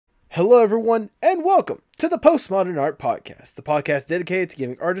Hello everyone, and welcome to the Postmodern Art Podcast, the podcast dedicated to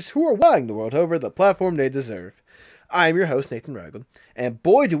giving artists who are wowing the world over the platform they deserve. I am your host, Nathan Ragland, and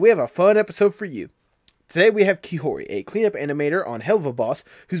boy do we have a fun episode for you. Today we have Kihori, a cleanup animator on Helluva Boss,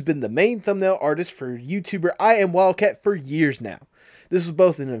 who's been the main thumbnail artist for YouTuber I Am WILDCAT for years now. This was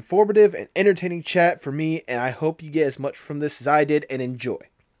both an informative and entertaining chat for me, and I hope you get as much from this as I did and enjoy.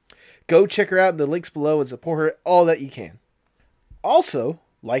 Go check her out in the links below and support her all that you can. Also,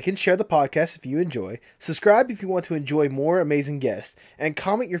 like and share the podcast if you enjoy, subscribe if you want to enjoy more amazing guests, and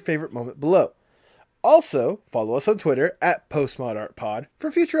comment your favorite moment below. Also, follow us on Twitter at PostmodArtPod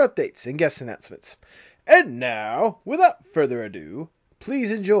for future updates and guest announcements. And now, without further ado, please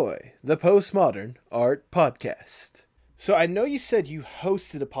enjoy the Postmodern Art Podcast. So I know you said you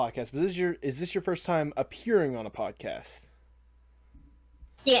hosted a podcast, but is this your first time appearing on a podcast?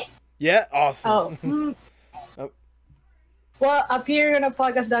 Yeah. Yeah? Awesome. Oh. Well, appearing on a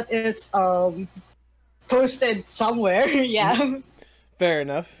podcast that is posted somewhere, yeah. Fair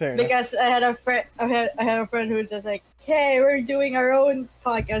enough. Because I had a friend. I had a friend who was just like, "Hey, we're doing our own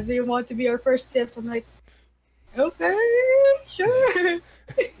podcast. Do you want to be our first guest?" I'm like, "Okay, sure."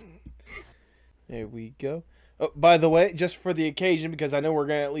 There we go. Oh, by the way, just for the occasion, because I know we're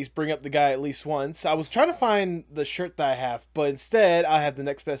gonna at least bring up the guy at least once. I was trying to find the shirt that I have, but instead I have the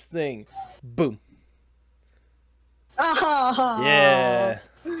next best thing. Boom. Oh. Yeah.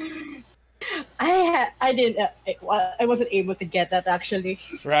 I wasn't able to get that actually.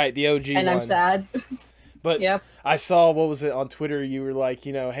 Right, the OG and one. I'm sad. But yep. I saw, what was it, on Twitter, you were like,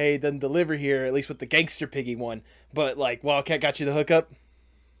 you know, hey, it doesn't deliver here, at least with the Gangster Piggy one. But, like, Wildcat got you the hookup?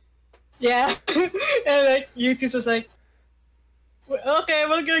 Yeah. And, like, YouTube was like, okay,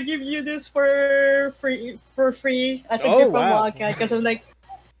 we're gonna give you this for free as a gift from Wildcat. Because I'm like,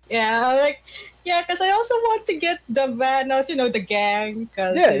 yeah, because I also want to get the banners, the gang.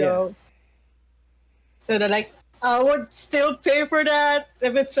 Because, So they're like, I would still pay for that.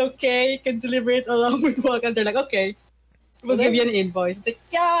 If it's okay, you can deliver it along with Wildcat. They're like, okay, we'll give you an invoice. It's like,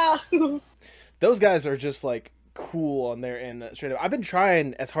 yeah. Those guys are just, like, cool on their end. Straight up. I've been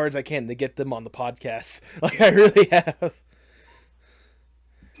trying as hard as I can to get them on the podcast. Like, I really have.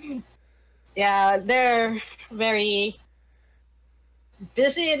 Yeah, they're very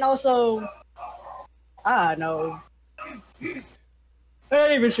busy and also, I don't know. I'm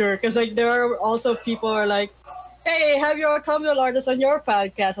not even sure, because like there are also people who are like, hey, have your thumbnail artist on your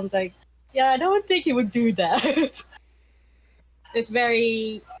podcast. I'm like, yeah, I don't think he would do that. It's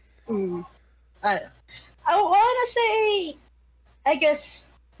very, I want to say, I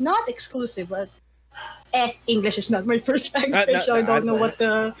guess, not exclusive, but English is not my first language, so I don't know what's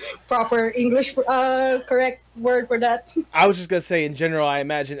the proper English correct word for that. I was just going to say, in general, I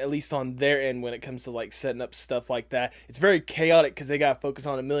imagine, at least on their end, when it comes to like setting up stuff like that, it's very chaotic because they got to focus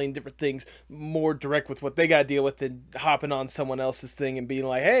on a million different things, more direct with what they got to deal with than hopping on someone else's thing and being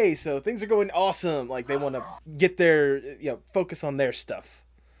like, hey, so things are going awesome. Like, they want to get their, focus on their stuff.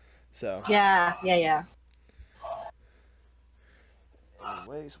 So. Yeah.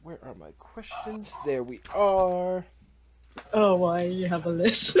 Anyways, where are my questions? There we are. Oh, why you have a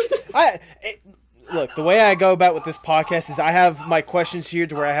list? Look, the way I go about with this podcast is I have my questions here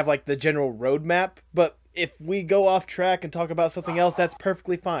to where I have like the general roadmap, but if we go off track and talk about something else, that's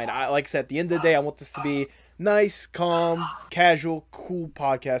perfectly fine. Like I said, at the end of the day, I want this to be nice, calm, casual, cool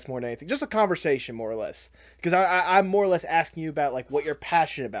podcast more than anything. Just a conversation, more or less. Because I'm more or less asking you about like what you're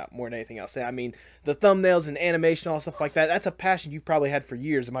passionate about more than anything else. I mean, the thumbnails and animation, all stuff like that, that's a passion you've probably had for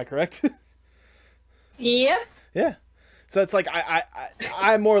years. Am I correct? Yeah. Yeah. So it's like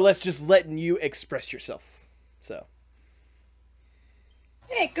I'm more or less just letting you express yourself. So.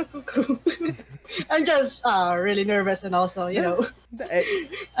 Hey, cool. I'm just really nervous and also, I'm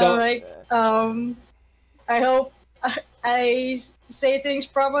like, I hope I say things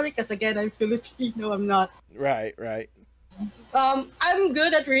properly because again, I'm Filipino. I'm not. Right. I'm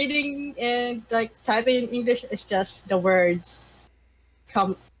good at reading and like typing in English. It's just the words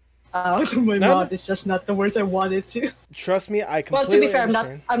come out of my mouth. It's just not the words I wanted to. Trust me, I completely Well, to be fair,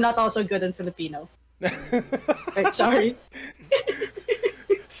 understand. I'm not also good in Filipino. Right, sorry.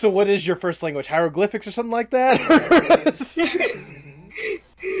 So what is your first language? Hieroglyphics or something like that?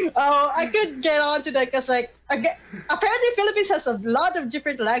 Oh, I could get on to that because, like, apparently Philippines has a lot of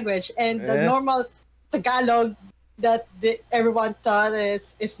different language, and the normal Tagalog that everyone thought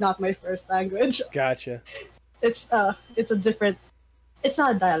is not my first language. Gotcha. It's a different. It's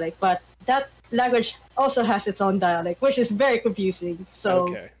not a dialect, but that language also has its own dialect, which is very confusing.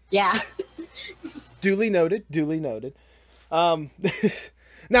 So, yeah. Duly noted.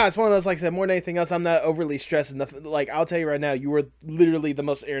 No, it's one of those, like I said, more than anything else, I'm not overly stressed. Like, I'll tell you right now, you were literally the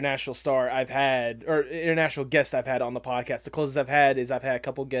most international star I've had, or international guest I've had on the podcast. The closest I've had is I've had a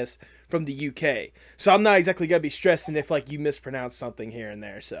couple guests from the UK. So I'm not exactly going to be stressing if, like, you mispronounce something here and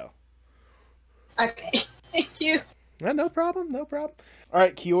there, so. Okay, thank you. No problem, no problem. All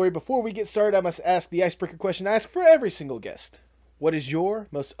right, Kihori, before we get started, I must ask the icebreaker question I ask for every single guest. What is your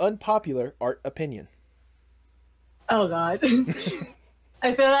most unpopular art opinion? Oh, God.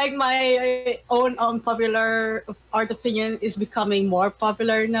 I feel like my own unpopular art opinion is becoming more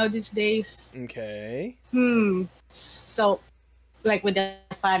popular now these days. Okay. So, like with the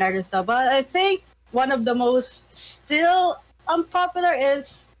fan art and stuff. But I think one of the most still unpopular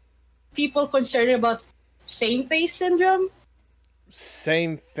is people concerned about same face syndrome.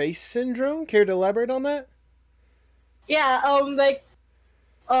 Same face syndrome? Care to elaborate on that? Yeah,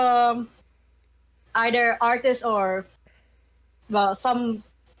 either artists or, well,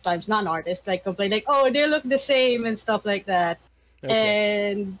 sometimes non-artists like complain like, oh, they look the same and stuff like that.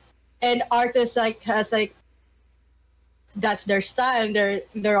 Okay. And artists like has like that's their style and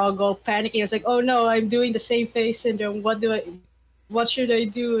they're all go panicking. It's like, oh no, I'm doing the same face syndrome. What should I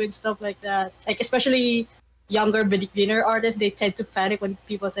do and stuff like that. Like especially younger beginner artists, they tend to panic when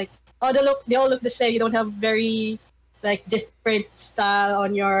people say, oh, they all look the same. You don't have very like different style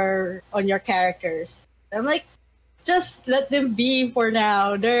on your characters. I'm like, just let them be for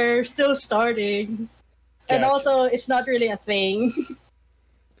now. They're still starting. Gotcha. And also it's not really a thing.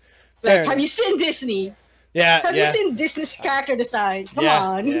 Like, have you seen Disney? Yeah. Have you seen Disney's character design? Come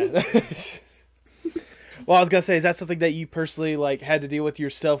on. Yeah. Well, I was gonna say, is that something that you personally like had to deal with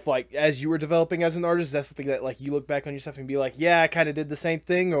yourself, like as you were developing as an artist? Is that something that like you look back on yourself and be like, yeah, I kind of did the same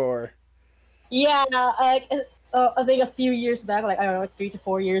thing, or? Yeah, like I think a few years back, like I don't know, 3 to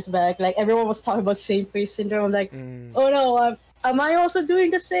 4 years back, like everyone was talking about same face syndrome. I'm like, oh no, am I also doing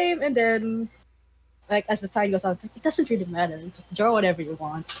the same? And then, like as the time goes on, it doesn't really matter. Draw whatever you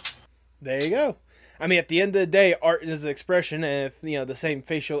want. There you go. I mean, at the end of the day, art is an expression, and if, you know, the same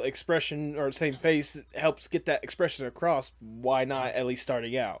facial expression or same face helps get that expression across, why not at least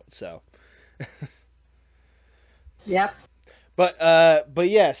starting out, so. Yep. But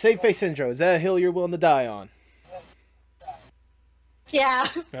yeah, same face syndrome, is that a hill you're willing to die on? Yeah.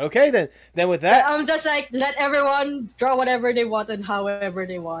 Okay, then with that... I'm just like, let everyone draw whatever they want and however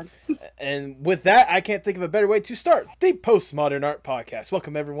they want. And with that, I can't think of a better way to start the Postmodern Art Podcast.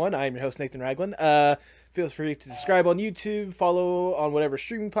 Welcome, everyone. I am your host, Nathan Ragland. Feel free to subscribe on YouTube, follow on whatever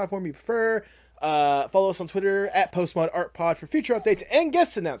streaming platform you prefer. Follow us on Twitter at PostmodArtPod for future updates and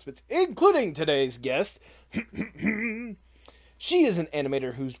guest announcements, including today's guest. She is an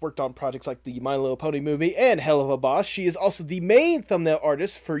animator who's worked on projects like the My Little Pony movie and Helluva Boss. She is also the main thumbnail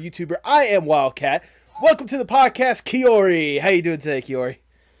artist for YouTuber I Am WILDCAT. Welcome to the podcast, Kihori. How you doing today, Kihori?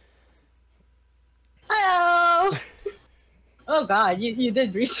 Hello. Oh God, you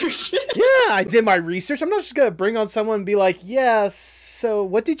did research. Yeah, I did my research. I'm not just gonna bring on someone and be like, yeah, so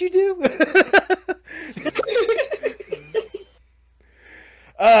what did you do?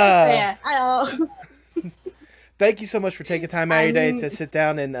 Yeah, hello. Thank you so much for taking time out of your day to sit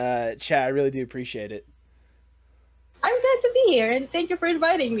down and chat. I really do appreciate it. I'm glad to be here, and thank you for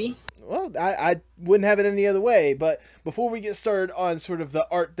inviting me. Well, I wouldn't have it any other way, but before we get started on sort of the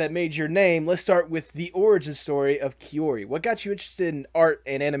art that made your name, let's start with the origin story of Kihori. What got you interested in art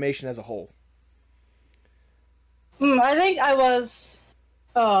and animation as a whole? I think I was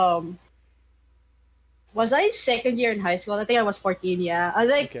I in second year in high school? I think I was 14, yeah. I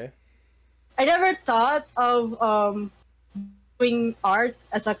was like, okay. I never thought of doing art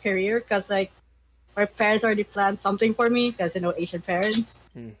as a career because like my parents already planned something for me because, you know, Asian parents.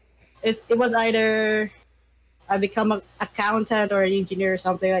 It was either I become an accountant or an engineer or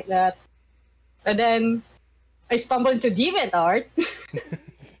something like that. And then I stumbled into DeviantArt.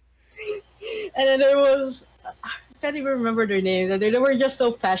 And then there was, I can't even remember their names. They were just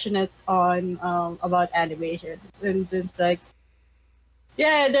so passionate on about animation. And it's like,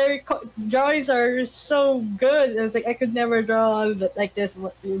 yeah, their drawings are so good. It's like I could never draw like this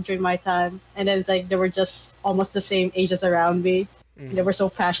during my time. And then it's like they were just almost the same ages around me. They were so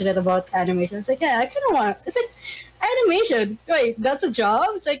passionate about animation. It's like, yeah, I kind of want. It's like animation. Wait, that's a job.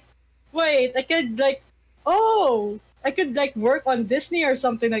 It's like, wait, I could like, oh, I could like work on Disney or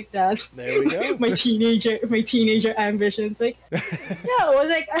something like that. There we go. my teenager ambitions. Like, yeah, it was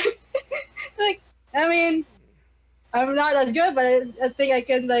like, like I mean, I'm not as good, but I think I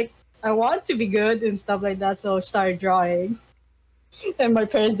can like, I want to be good and stuff like that. So I started drawing, and my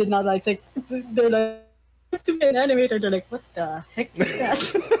parents did not like. It's like they're like, to be an animator. They're like, what the heck is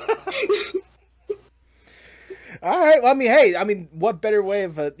that? All right. Well, I mean, hey, what better way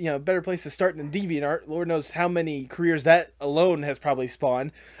of better place to start than DeviantArt? Lord knows how many careers that alone has probably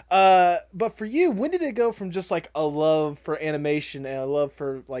spawned. But for you, when did it go from just like a love for animation and a love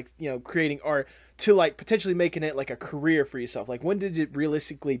for like creating art to like potentially making it like a career for yourself? Like, when did it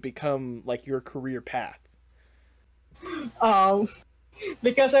realistically become like your career path? Um,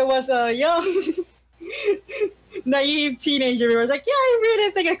 because I was a young, naive teenager. I was like, yeah, I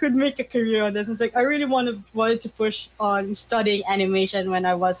really think I could make a career on this. It's like I really wanted to push on studying animation when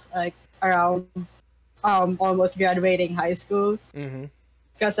I was like around almost graduating high school. Mm-hmm.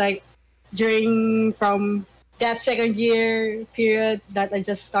 Because like during from that second year period that I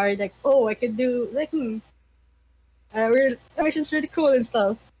just started like, oh, I could do like animation's really cool and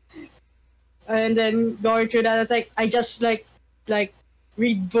stuff. And then going through that, it's like I just like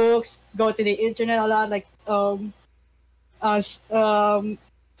read books, go to the internet a lot, like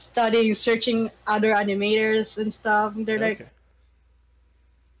studying, searching other animators and stuff. And they're Okay.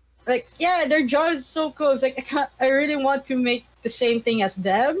 like yeah, their job is so cool. It's like I really want to make the same thing as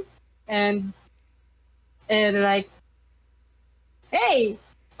them, and like, hey,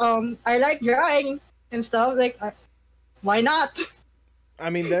 I like drawing and stuff. Like, why not? I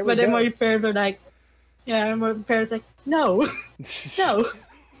mean, there we But then go. my parents were like, yeah, my parents like, no, no,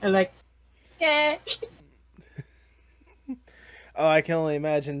 and like, yeah. Oh, I can only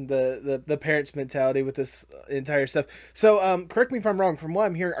imagine the parents' mentality with this entire stuff. So, correct me if I'm wrong. From what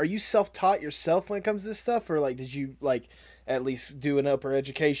I'm hearing, are you self-taught yourself when it comes to this stuff, or like, did you like at least do an upper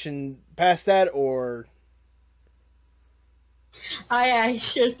education past that, or?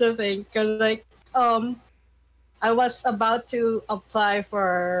 Here's the thing, cause like, I was about to apply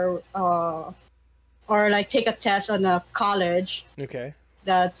for or like take a test on a college Okay.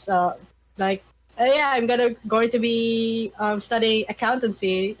 that's like yeah, I'm going to be studying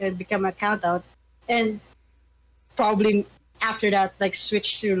accountancy and become an accountant, and probably after that like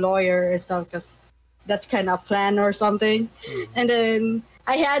switch to lawyer and stuff because that's kind of plan or something. And then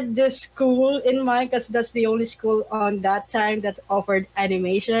I had this school in mind because that's the only school on that time that offered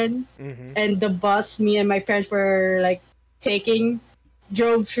animation. Mm-hmm. And the bus me and my parents were like taking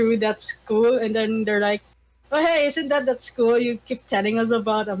drove through that school, and then they're like, oh hey, isn't that school you keep telling us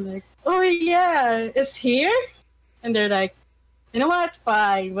about? I'm like, oh yeah, it's here. And they're like, you know what,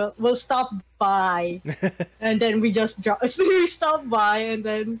 fine, we'll stop by. And then we just we stopped by, and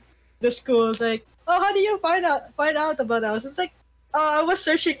then the school's like, oh, how do you find out about us? It's like, oh, I was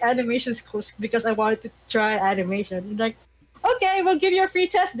searching animation schools because I wanted to try animation. And like, okay, we'll give you a free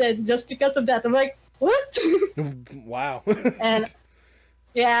test then, just because of that. I'm like, what? Wow. And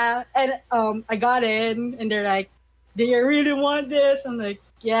yeah, and I got in, and they're like, do you really want this? I'm like,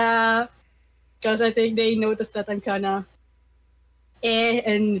 yeah, because I think they noticed that I'm kind of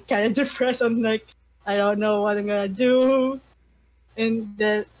and kind of depressed. I'm like, I don't know what I'm gonna do. And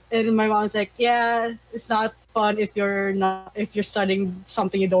my mom's like, yeah, it's not fun if you're studying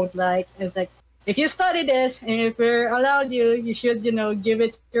something you don't like. And it's like, if you study this and if we're allowed you should give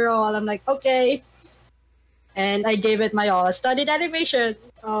it your all. I'm like, okay. And I gave it my all. I studied animation.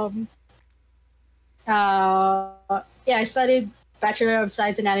 Yeah, I studied Bachelor of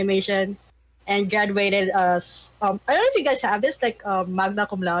Science in Animation and graduated as I don't know if you guys have this, like magna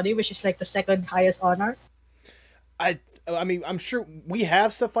cum laude, which is like the second highest honor. I mean, I'm sure we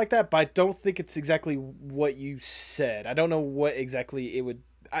have stuff like that, but I don't think it's exactly what you said. I don't know what exactly it would.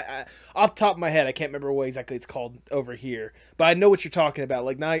 Off the top of my head, I can't remember what exactly it's called over here, but I know what you're talking about.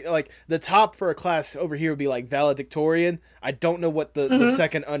 Like the top for a class over here would be like valedictorian. I don't know what the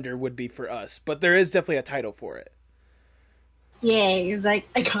second under would be for us, but there is definitely a title for it. Yeah, it's like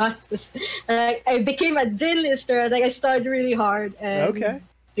I got this. Like I became a D-lister. Like I started really hard and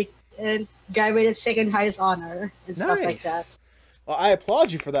and graduated second highest honor and stuff like that. Well, I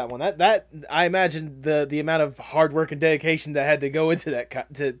applaud you for that one. That I imagine the amount of hard work and dedication that had to go into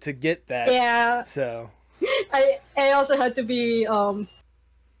that to get that. Yeah. So I also had to be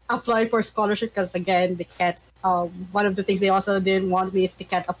apply for scholarship because again they can't. One of the things they also didn't want me is they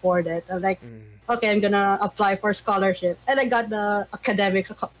can't afford it. I'm like, okay, I'm gonna apply for scholarship, and I got the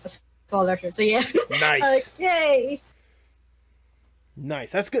academics scholarship. So yeah, nice. Like, yay.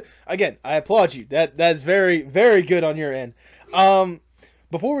 Nice. That's good. Again, I applaud you. That's very, very good on your end.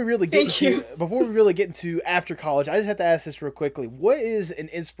 Before we really get into after college, I just have to ask this real quickly. What is an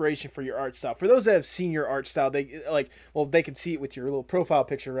inspiration for your art style? For those that have seen your art style, they can see it with your little profile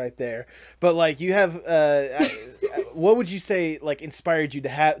picture right there. But like you have what would you say like inspired you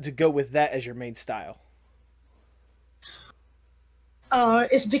to go with that as your main style?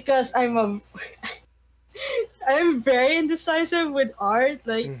 It's because I'm very indecisive with art.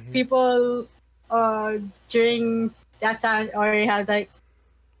 Like people during that time, or I had like,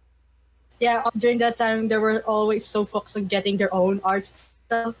 yeah, during that time, they were always so focused on getting their own art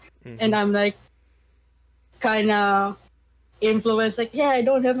style, and I'm like, kind of influenced. Like, yeah, I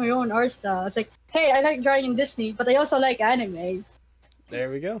don't have my own art style. It's like, hey, I like drawing in Disney, but I also like anime.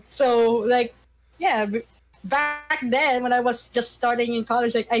 There we go. So like, yeah, back then when I was just starting in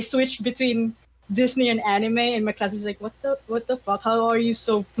college, like I switched between Disney and anime, and my class was like, what the fuck? How are you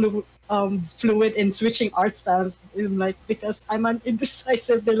so fluid in switching art styles? And I'm like, because I'm an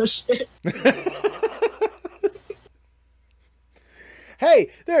indecisive little shit.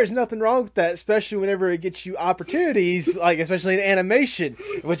 Hey, there's nothing wrong with that, especially whenever it gets you opportunities, like especially in animation,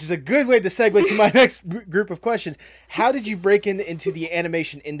 which is a good way to segue to my next group of questions. How did you break into the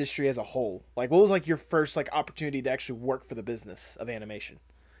animation industry as a whole? Like, what was like your first like opportunity to actually work for the business of animation?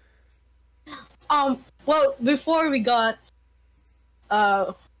 Well, before we got,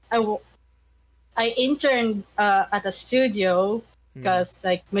 I interned at a studio because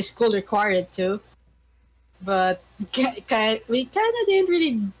like my school required it to. But we kind of didn't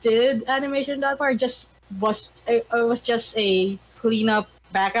really did animation that part. I was just a cleanup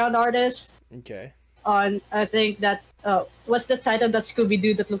background artist. Okay. On I think that what's the title of that Scooby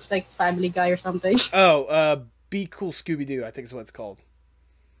Doo that looks like Family Guy or something? Oh, Be Cool Scooby Doo, I think is what it's called.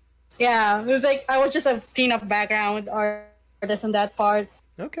 Yeah, it was like I was just a cleanup background artist on that part.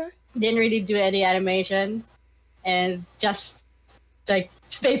 Okay. Didn't really do any animation, and just like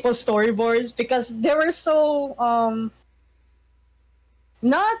staple storyboards because they were so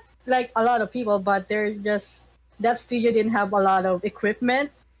not like a lot of people, but they're just that studio didn't have a lot of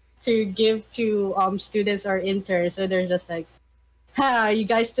equipment to give to students or interns, so they're just like, you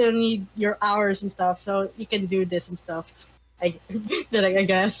guys still need your hours and stuff, so you can do this and stuff. They're like, I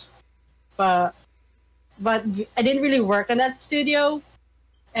guess, but I didn't really work on that studio,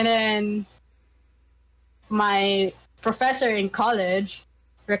 and then my professor in college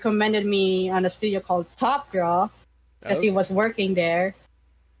recommended me on a studio called Top Draw because he was working there,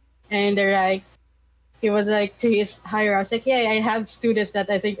 and he was like to his higher ups like, yeah, I have students that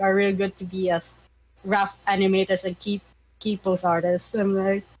I think are really good to be as rough animators and keep pose artists. I'm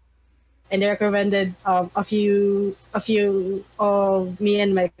like, and they recommended a few of me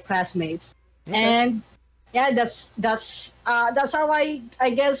and my classmates, and yeah, that's how I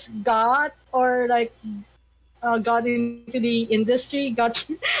guess got into the industry.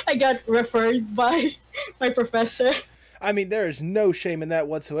 I got referred by my professor. I mean, there is no shame in that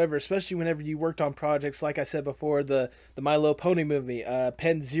whatsoever, especially whenever you worked on projects like I said before, the My Little Pony movie,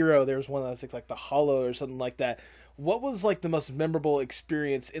 Pen Zero. There was one that was like the Hollow or something like that. What was like the most memorable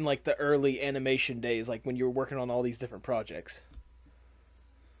experience in like the early animation days, like when you were working on all these different projects?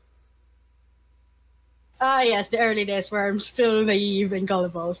 Yes, the early days where I'm still naive and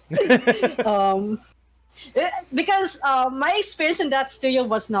gullible. Because my experience in that studio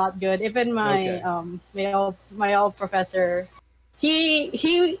was not good. Even my my old professor,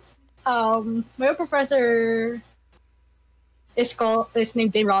 my old professor is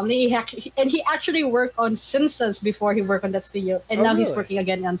named Dave Romney. He actually worked on Simpsons before he worked on that studio, and now he's working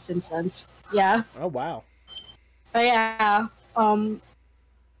again on Simpsons. Yeah. Oh wow. But yeah.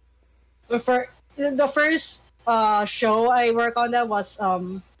 The first show I worked on that was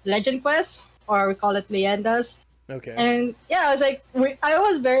Legend Quest, or we call it Leyendas. Okay. And yeah, I was like, I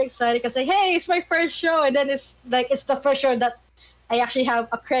was very excited because like, hey, it's my first show, and then it's the first show that I actually have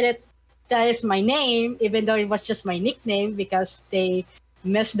a credit that is my name, even though it was just my nickname because they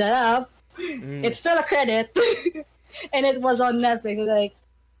messed that up. It's still a credit, and it was on Netflix. Like,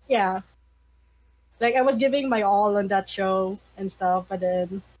 yeah, like I was giving my all on that show and stuff, but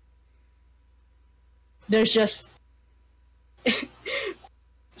then there's just not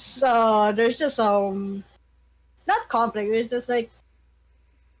conflict. There's just like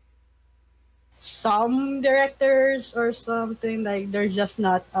some directors or something like they're just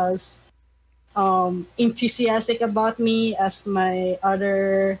not as enthusiastic about me as my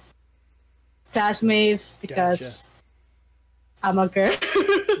other classmates because I'm a girl.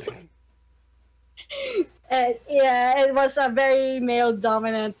 And yeah, it was a very male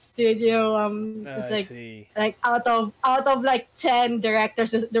dominant studio. It's like out of like 10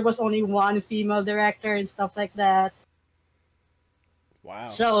 directors, there was only one female director and stuff like that. Wow.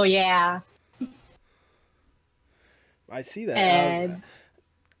 So yeah. I see that. And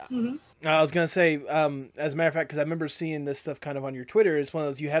I was gonna say, as a matter of fact, because I remember seeing this stuff kind of on your Twitter. It's one of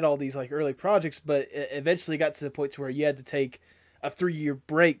those, you had all these like early projects, but it eventually got to the point to where you had to take a 3-year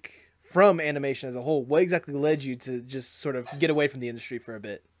break from animation as a whole. What exactly led you to just sort of get away from the industry for a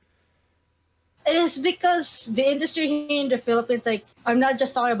bit? It's because the industry here in the Philippines, like, I'm not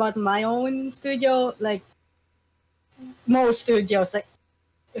just talking about my own studio, like, most studios, like,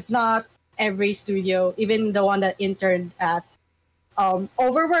 if not every studio, even the one that interned at,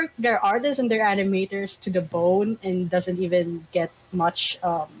 overwork their artists and their animators to the bone and doesn't even get much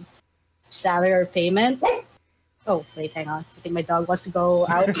salary or payment. Oh, wait, hang on. I think my dog wants to go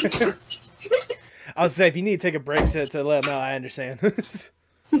out. I was say if you need to take a break to let him out, I understand.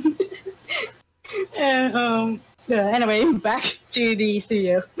 And, anyway, back to the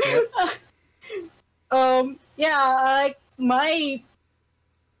studio. Yep. Yeah, like my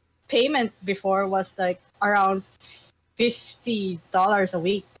payment before was like around $50 a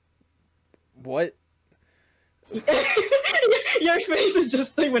week. What? Your face is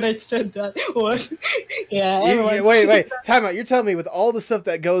just like when I said that. What? Yeah. Wait. Time out. You're telling me with all the stuff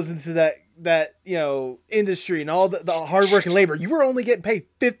that goes into that industry and all the hard work and labor, you were only getting paid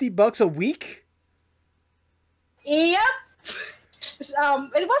 $50 a week? Yep.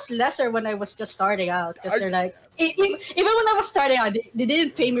 It was lesser when I was just starting out because they're like, even when I was starting out, they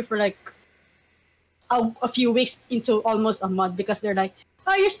didn't pay me for like a few weeks into almost a month because they're like,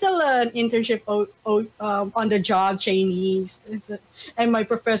 oh, you're still an internship on the job trainees. And my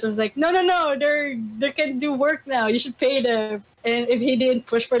professor was like, no, they can do work now. You should pay them. And if he didn't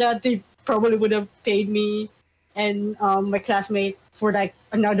push for that, they probably would have paid me and my classmate for like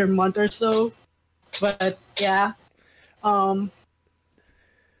another month or so. But yeah.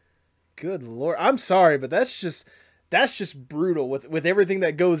 Good Lord. I'm sorry, but that's just brutal with everything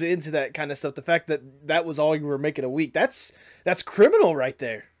that goes into that kind of stuff. The fact that was all you were making a week. That's criminal right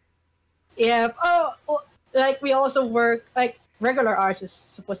there. Yeah. Oh, like we also work like regular hours is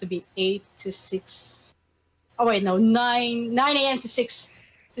supposed to be 8 to 6. Oh wait, no, 9 a.m. to 6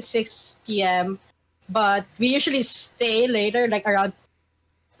 p.m. But we usually stay later, like around.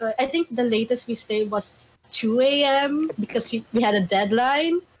 I think the latest we stayed was 2 a.m. because we had a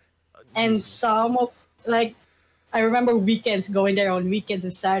deadline, and some of like. I remember weekends going there on weekends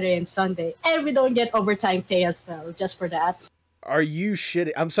and Saturday and Sunday, and we don't get overtime pay as well, just for that. Are you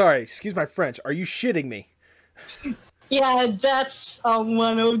shitting? I'm sorry, excuse my French. Are you shitting me? Yeah, that's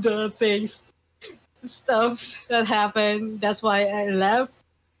one of the stuff that happened. That's why I left.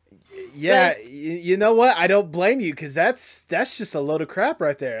 Yeah, like, you know what? I don't blame you because that's just a load of crap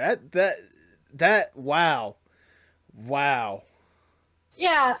right there. That wow.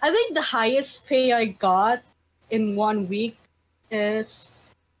 Yeah, I think the highest pay I got in 1 week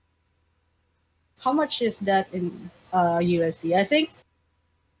is how much is that in USD? I think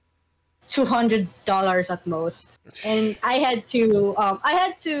 $200 at most, and I had to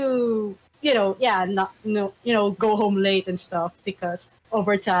go home late and stuff because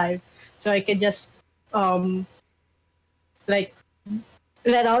overtime, so I could just like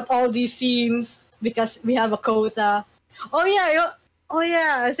let out all these scenes because we have a quota. Oh yeah,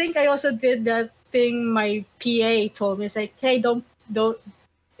 I think I also did that thing my PA told me. It's like, hey, don't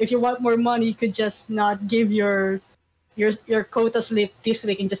if you want more money, you could just not give your quota slip this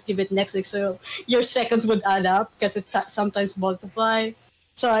week and just give it next week, so your seconds would add up because it sometimes multiply.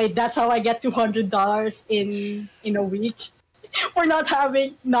 So that's how I get $200 in a week for not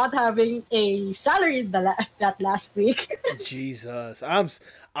having a salary that last week. Jesus,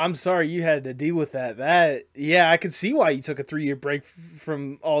 I'm sorry you had to deal with that. Yeah, I can see why you took a 3-year break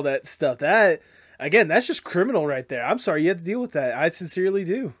from all that stuff. That, again, that's just criminal right there. I'm sorry you had to deal with that. I sincerely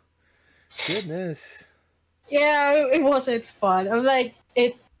do. Goodness. Yeah, it wasn't fun. I'm like,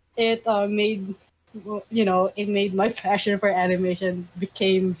 it made, it made my passion for animation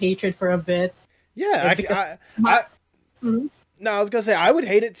became hatred for a bit. Yeah, No, I was gonna say I would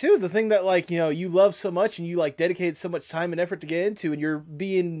hate it too. The thing that you love so much and you dedicated so much time and effort to get into, and you're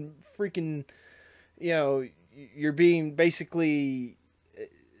being freaking, you're being basically,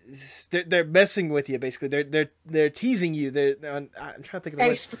 they're messing with you basically. They're teasing you. I'm trying to think of the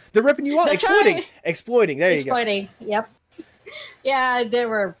word. They're ripping you off. Exploiting. There you go. Exploiting. Yep. Yeah, they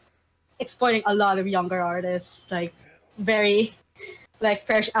were exploiting a lot of younger artists, very,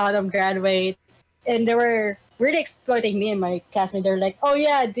 fresh out of graduate, and they were really exploiting me and my classmates. They're like, oh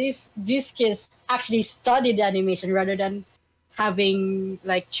yeah, these kids actually studied animation rather than having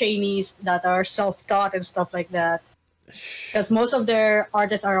trainees that are self-taught and stuff like that. Because most of their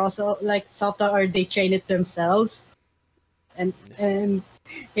artists are also self-taught or they train it themselves. And then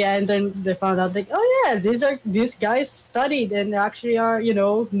they found out oh yeah, these guys studied and actually are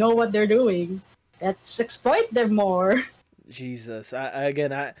know what they're doing. Let's exploit them more. Jesus, I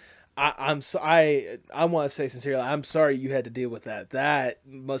want to say sincerely, I'm sorry you had to deal with that. That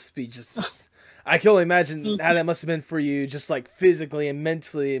must be just. I can only imagine how that must have been for you, just like physically and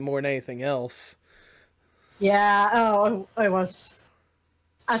mentally more than anything else. Yeah, oh, I was,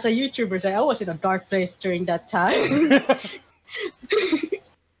 as a YouTuber, I was in a dark place during that time.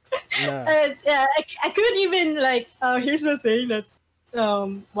 No. And yeah, I couldn't even like. Here's the thing that,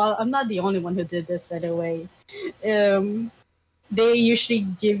 well, I'm not the only one who did this anyway. They usually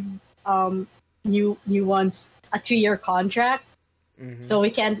give new ones a 2-year contract, so we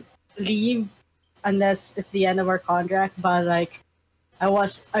can't leave unless it's the end of our contract. But like, I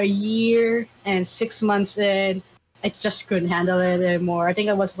was a year and 6 months in. I just couldn't handle it anymore. I think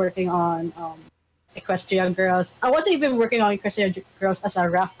I was working on Equestrian Girls. I wasn't even working on Equestrian Girls as a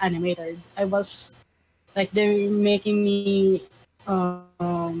rough animator. I was like, they were making me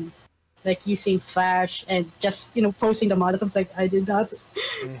like using Flash and just posting the models. I was like, I did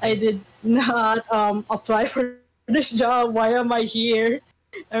not apply for this job. Why am I here?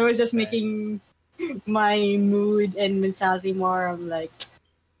 I was just making my mood and mentality more. I'm like,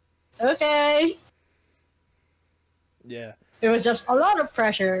 okay. Yeah. It was just a lot of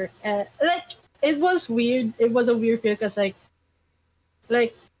pressure. Like, it was weird. It was a weird feel because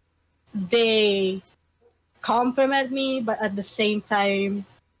like they compliment me, but at the same time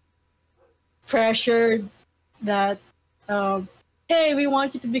pressured that, hey, we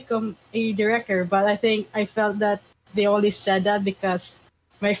want you to become a director. But I think I felt that they only said that because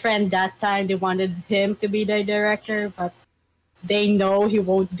my friend that time, they wanted him to be the director, but they know he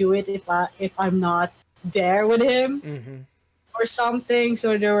won't do it if I'm not there with him or something.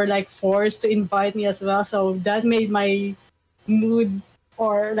 So they were like forced to invite me as well. So that made my mood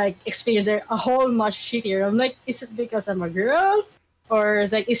or like experience there a whole much shittier. I'm like, is it because I'm a girl? Or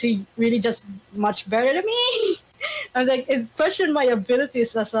like, is he really just much better than me? I was like, it questioned my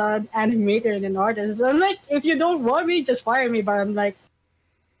abilities as an animator and an artist. I'm like, if you don't want me, just fire me. But I'm like,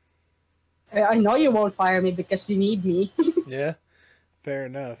 I know you won't fire me because you need me. Yeah. Fair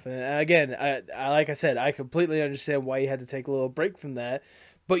enough. And again, I like I said, I completely understand why you had to take a little break from that.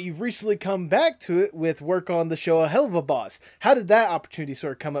 But you've recently come back to it with work on the show Helluva Boss. How did that opportunity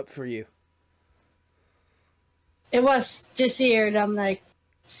sort of come up for you? It was this year that I'm like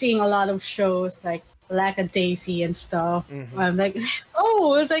seeing a lot of shows like Lackadaisy and stuff. I'm like,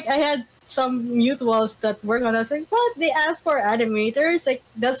 oh, it's like I had some mutuals that work on it. I was like, what? They asked for animators? Like,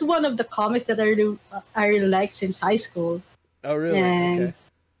 that's one of the comics that I really like since high school. Oh, really? And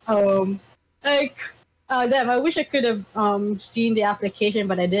like, damn, I wish I could have seen the application,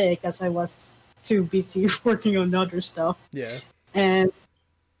 but I did because I was too busy working on other stuff. Yeah. And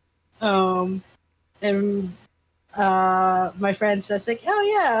my friend says like, oh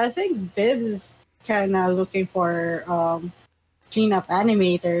yeah, I think Bibs is kind of looking for cleanup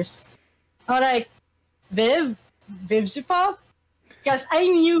animators. I'm like, Vivzipop? Because I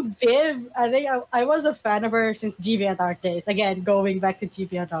knew Viv. I think I was a fan of her since DeviantArt days. Again, going back to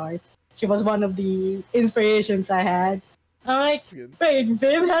DeviantArt. She was one of the inspirations I had. I'm like, wait,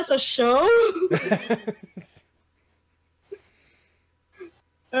 Viv has a show?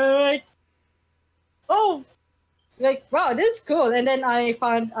 I'm like, oh, like, wow, this is cool. And then I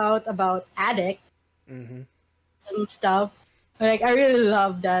found out about Addict and stuff. Like, I really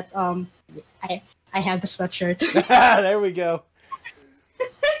love that. I have the sweatshirt. There we go.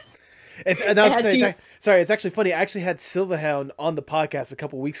 Sorry, it's actually funny. I actually had Silverhound on the podcast a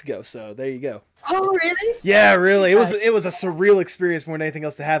couple weeks ago, so there you go. Oh, really? Yeah, really. It was a surreal experience more than anything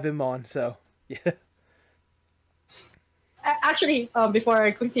else to have him on. So yeah. Actually, before I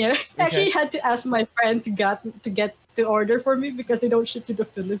continue, I actually had to ask my friend to get the order for me because they don't ship to the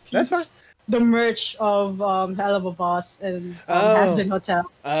Philippines. That's fine. The merch of Helluva Boss and Has-Been Hotel.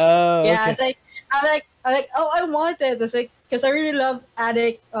 Oh, yeah. okay. It's like I'm like, oh, I want it. It's like because I really love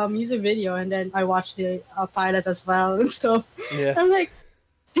Addict music video, and then I watched the pilot as well and stuff. Yeah. I'm like,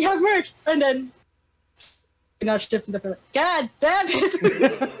 they have merch, and then not shipped to the Philippines. God damn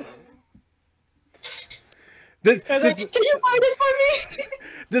it! I was like, can you buy this for me?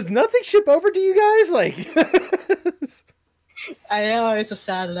 Does nothing ship over to you guys? Like, I know it's a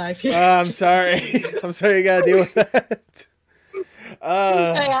sad life. I'm sorry. I'm sorry you gotta deal with that.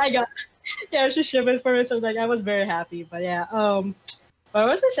 I got. Yeah, she shipped it for me, so like I was very happy. But yeah, what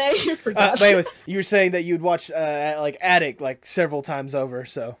was I saying? But anyways, you were saying that you'd watch like Addict like several times over.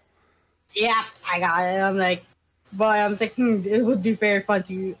 So yeah, I got it. I'm like, boy, I'm like, it would be very fun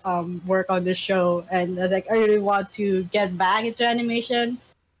to work on this show, and like I really want to get back into animation.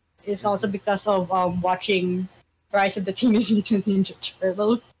 It's also because of watching Rise of the Teenage Mutant Ninja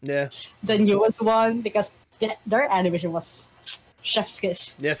Turtles. Yeah, the newest one because their animation was chef's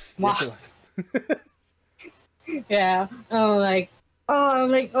kiss. yes, wow. yes it was. Yeah, like Oh,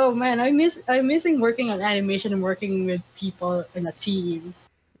 I'm like, oh man, I'm missing working on animation and working with people in a team.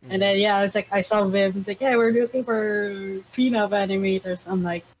 And then yeah, it's like I saw Viv. It's like, yeah, we're looking for cleanup animators. I'm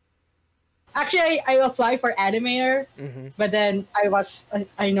like, actually, I applied for animator, but then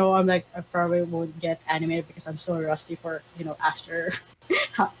I know I'm like I probably won't get animator because I'm so rusty for after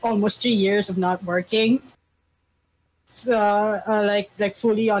almost 3 years of not working. So like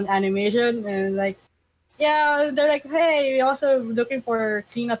fully on animation and like. Yeah, they're like, hey, we're also looking for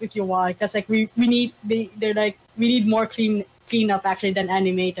cleanup if you want. Cause like they're like, we need more cleanup actually than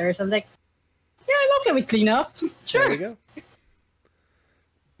animators. I'm like, yeah, I'm okay with cleanup. Sure. There we go.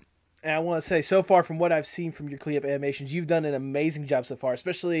 And I want to say, so far from what I've seen from your cleanup animations, you've done an amazing job so far.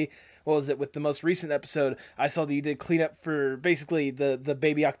 Especially, what was it, with the most recent episode, I saw that you did cleanup for basically the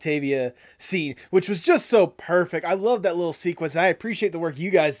baby Octavia scene, which was just so perfect. I love that little sequence. I appreciate the work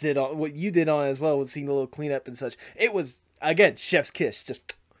you guys did on what you did on it as well, with seeing the little cleanup and such. It was, again, chef's kiss.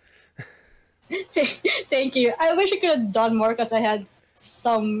 Just Thank you. I wish I could have done more because I had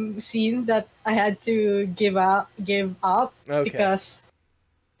some scenes that I had to give up okay. because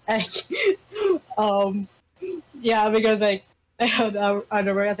like yeah, because like I had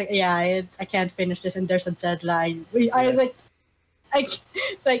other work. I was like, yeah, I can't finish this and there's a deadline. I was like,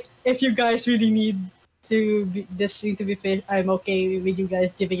 like if you guys really need this scene to be finished, I'm okay with you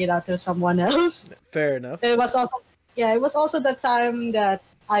guys giving it out to someone else. Fair enough. It was also the time that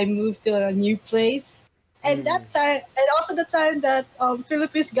I moved to a new place. And also the time that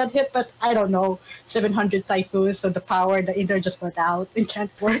Philippines got hit, but I don't know, 700 typhoons, so the internet just went out and can't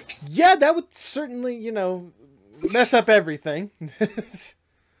work. Yeah, that would certainly, mess up everything.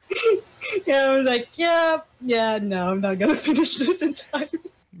 Yeah, I was like, no, I'm not gonna finish this in time.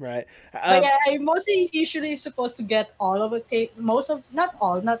 Right. But yeah, I mostly usually supposed to get all of most of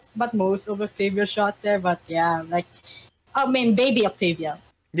Octavia shot there, but yeah, like, I mean, baby Octavia.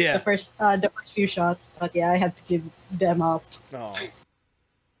 Yeah. The first few shots, but yeah, I had to give them up. Oh.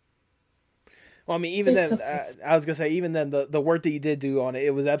 Well, I mean, even then, I was gonna say, even then, the work that you did do on it,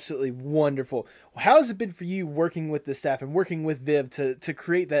 it was absolutely wonderful. How has it been for you working with the staff and working with Viv to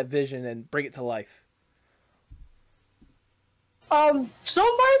create that vision and bring it to life? So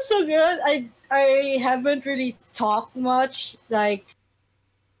far so good. I haven't really talked much like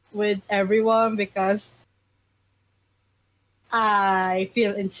with everyone because I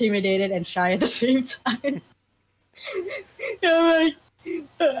feel intimidated and shy at the same time. I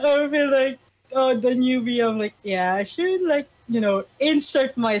feel like, oh, the newbie. I'm like, yeah, I should like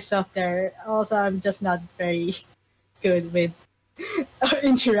insert myself there. Also, I'm just not very good with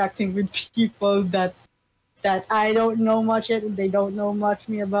interacting with people that I don't know much yet, and they don't know much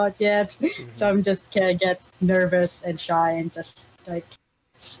me about yet. So I'm just gonna get nervous and shy and just like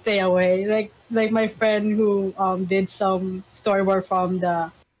stay away. Like my friend who did some storyboard from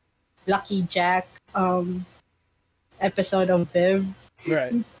the Lucky Jack episode of Viv.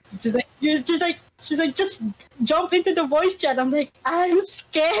 Right. She's like, just jump into the voice chat. I'm like, I'm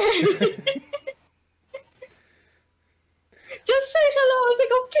scared. Just say hello. I was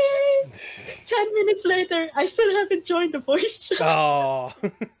like, okay. 10 minutes later, I still haven't joined the voice chat. Oh.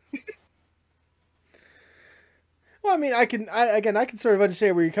 Well, I mean, I can sort of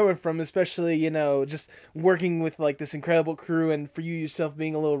understand where you're coming from, especially, just working with like this incredible crew, and for you yourself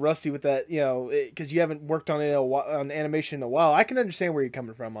being a little rusty with that, because you haven't worked on it on animation in a while. I can understand where you're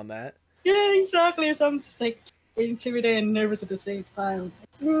coming from on that. Yeah, exactly. So I'm just like intimidated and nervous at the same time.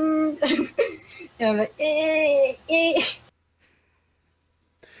 And I'm like,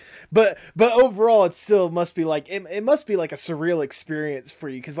 But overall, it still must be like it must be like a surreal experience for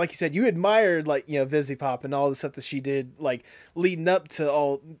you, because like you said, you admired like Vizzy Pop and all the stuff that she did like leading up to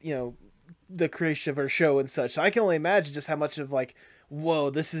all the creation of her show and such. So I can only imagine just how much of like, whoa,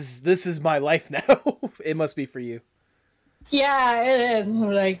 this is my life now. It must be for you. Yeah, it is.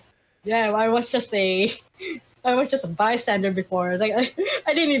 Like, yeah, I was just a bystander before. I was like,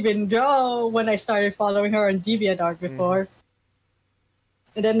 I didn't even draw when I started following her on DeviantArt before.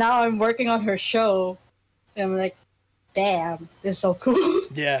 And then now I'm working on her show, and I'm like, damn, this is so cool.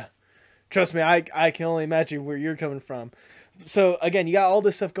 Yeah. Trust me, I can only imagine where you're coming from. So, again, you got all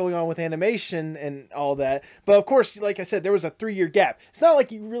this stuff going on with animation and all that. But, of course, like I said, there was a 3-year gap. It's not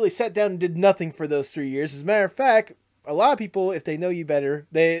like you really sat down and did nothing for those 3 years. As a matter of fact, a lot of people, if they know you better,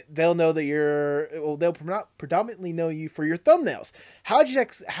 they'll know that they'll predominantly know you for your thumbnails. How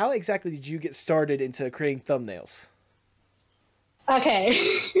exactly did you get started into creating thumbnails? Okay.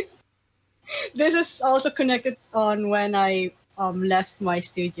 This is also connected on when I left my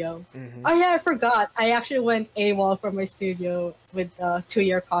studio. Oh yeah, I forgot. I actually went AWOL from my studio with a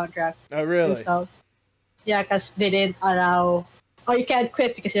 2-year contract. Oh really? And stuff. Yeah, because they didn't allow oh, you can't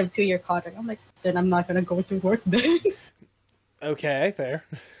quit because you have a 2-year contract. I'm like, then I'm not gonna go to work then. Okay, fair.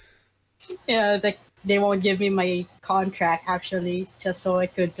 Yeah, like they won't give me my contract actually, just so I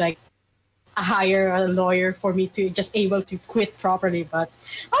could like hire a lawyer for me to just able to quit properly. But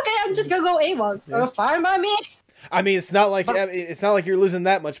okay, I'm just gonna go AWOL. Yeah. Fine by me. I mean, it's not like you're losing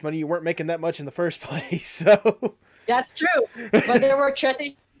that much money. You weren't making that much in the first place, so. That's true. But they were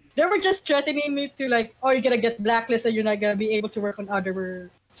threatening. They were just threatening me to like, oh, you're gonna get blacklisted. You're not gonna be able to work on other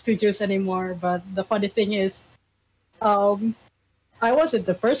studios anymore. But the funny thing is, I wasn't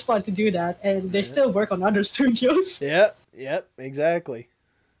the first one to do that, and they still work on other studios. Yep, exactly.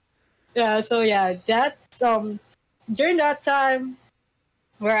 Yeah. So yeah, that's during that time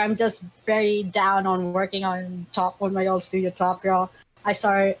where I'm just very down on working on my old studio Top Girl. I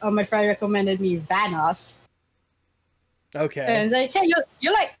started. My friend recommended me Vanos. Okay. And like, hey,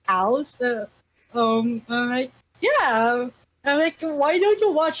 you like owls? I'm like, yeah. I'm like, why don't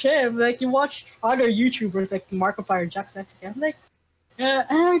you watch him? Like, you watch other YouTubers like Markiplier, Jacksepticeye. I'm like,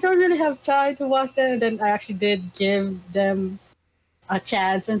 I don't really have time to watch them. And then I actually did give them a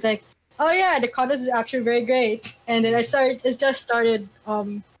chance, and it's like, oh yeah, the content is actually very great. And then I just started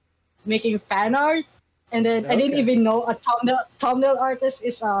making fan art, and then I didn't even know a thumbnail artist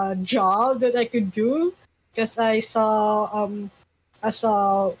is a job that I could do. Because I saw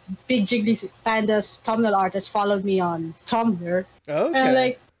Big Jiggly Panda's thumbnail artist followed me on Tumblr. Okay. And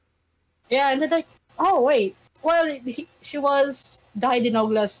like, yeah, and then like, oh wait, well she was Dai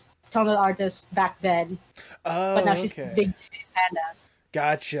Dinogla's thumbnail artist back then, but now she's Big Jiggly Pandas.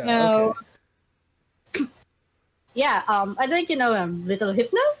 Gotcha. Now, okay. Yeah, I think you know Little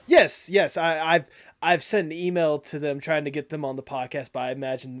Hypno. Yes. I've sent an email to them trying to get them on the podcast, but I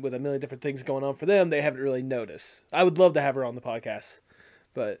imagine with a million different things going on for them, they haven't really noticed. I would love to have her on the podcast,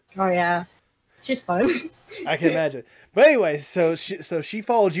 but oh yeah, she's fun. I can imagine. But anyway, so she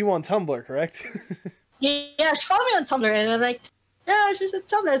followed you on Tumblr, correct? Yeah, she followed me on Tumblr, and I'm like, yeah, she's a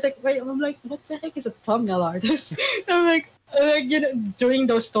thumbnail. I was like, wait, I'm like, what the heck is a thumbnail artist? I'm like, you know, doing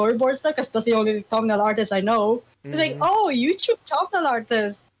those storyboard stuff because that's the only thumbnail artist I know. Mm-hmm. Like, oh, YouTube thumbnail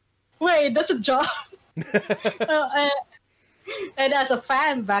artist. Wait, that's a job. And as a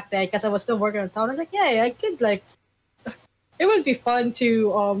fan back then, because I was still working on town, I was like, yeah, I could like. It would be fun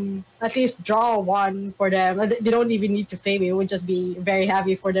to at least draw one for them. They don't even need to pay me. It would just be very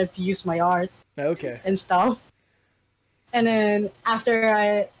happy for them to use my art. Okay. And stuff. And then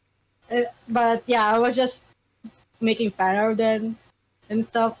after but yeah, I was just making fan art then and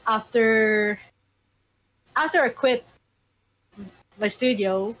stuff. After I quit my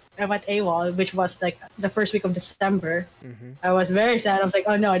studio, I went AWOL, which was like the first week of December. Mm-hmm. I was very sad. I was like,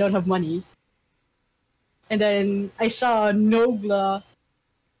 oh no, I don't have money. And then I saw Nogla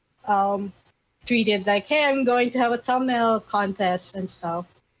tweeted like, hey, I'm going to have a thumbnail contest and stuff.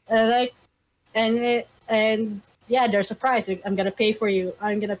 And yeah, they're surprised. Like, I'm gonna pay for you.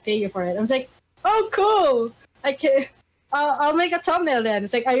 I'm gonna pay you for it. I was like, oh cool. I'll make a thumbnail then.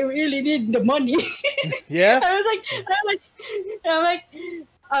 It's like I really need the money. Yeah.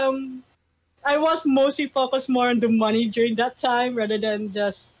 I was mostly focused more on the money during that time rather than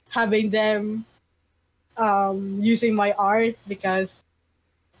just having them using my art because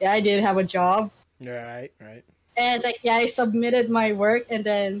yeah, I didn't have a job. Right. And it's like yeah, I submitted my work and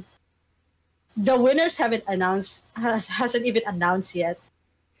then the winners hasn't even announced yet.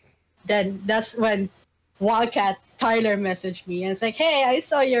 Then that's when WildCat Tyler messaged me and it's like, hey, I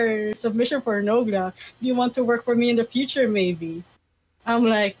saw your submission for Nogla. Do you want to work for me in the future maybe? I'm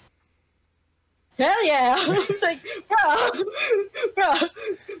like, hell yeah. I was like,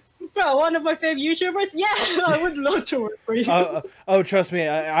 bro, one of my favorite YouTubers? Yeah, I would love to work for you. Trust me,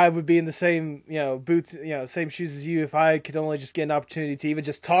 I would be in the same, boots, same shoes as you if I could only just get an opportunity to even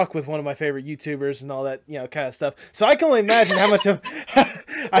just talk with one of my favorite YouTubers and all that, kind of stuff. So I can only imagine how much of...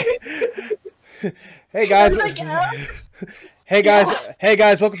 Hey guys. Like, hey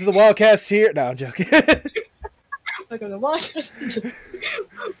guys, welcome to the Wildcast here. No, I'm joking. Welcome to the Wildcast.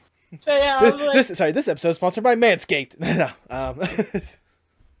 So, yeah, this episode is sponsored by Manscaped. No,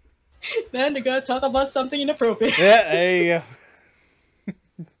 man, they're gonna talk about something inappropriate. Yeah, there you go.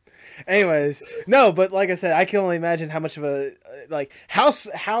 Anyways, no, but like I said, I can only imagine how much of a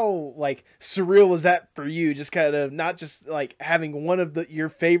how like surreal was that for you? Just kind of not just like having one of your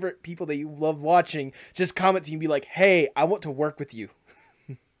favorite people that you love watching just comment to you and be like, "Hey, I want to work with you."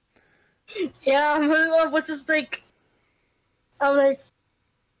 Yeah, I was just like, I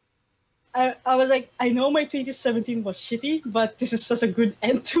was like, I know my 2017 was shitty, but this is such a good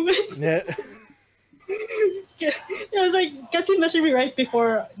end to it. Yeah. It was like, Getty messaged me right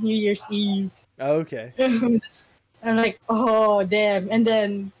before New Year's Eve. Okay. I'm like, oh damn. And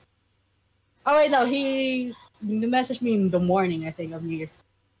then, oh wait, no, he messaged me in the morning, I think, of New Year's.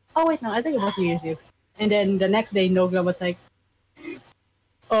 Oh wait, no, I think it was New Year's Eve. And then the next day, Nogla was like,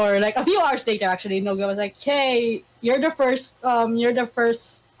 or like a few hours later, actually, Nogla was like, "Hey, first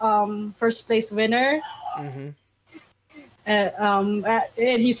place winner." Mm-hmm. And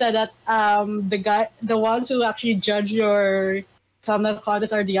he said that the ones who actually judge your thumbnail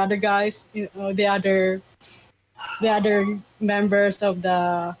contest are the other guys, the other members of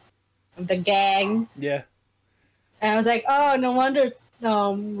the gang. Yeah. And I was like, oh, no wonder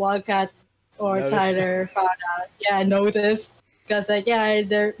Wildcat or Noticed. Tyler found out. Yeah, noticed. Because like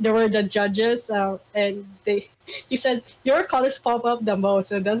there were the judges, and he said your colors pop up the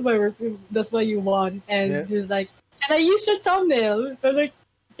most, and that's why you won. And Yeah. he's like, and I used your thumbnail. I'm like,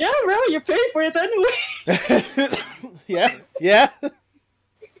 yeah, bro, you paid for it anyway. Yeah.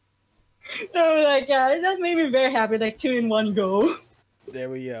 So like, yeah, that made me very happy. Like 2 in 1 go. There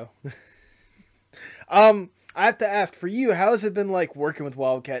we go. I have to ask, for you, how has it been like working with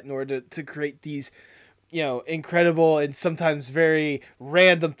Wildcat in order to create these, incredible and sometimes very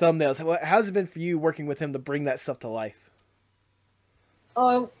random thumbnails? How's it been for you working with him to bring that stuff to life?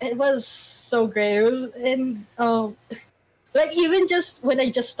 Oh, it was so great. It was like even just when I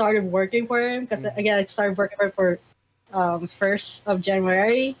just started working for him, because again I started working for 1st of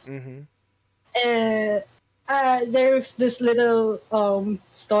January. Mm-hmm. There's this little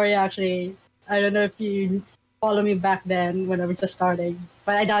story actually. I don't know if you follow me back then when I was just starting,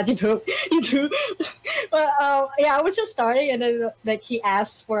 but I doubt you do. You do. But yeah, I was just starting, and then like he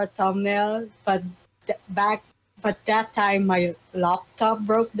asked for a thumbnail, but that time my laptop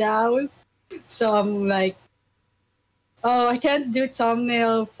broke down, so I'm like, oh, I can't do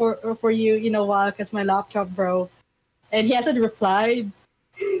thumbnail for you, why? Because my laptop broke, and he hasn't replied.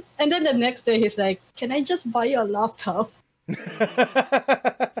 And then the next day he's like, can I just buy you a laptop? And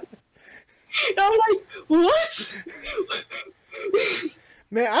I'm like, what?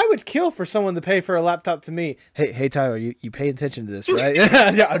 Man, I would kill for someone to pay for a laptop to me. Hey Tyler, you pay attention to this, right?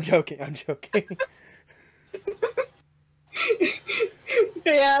 Yeah, I'm joking.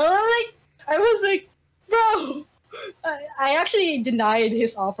 Yeah, well, I was like, bro, I actually denied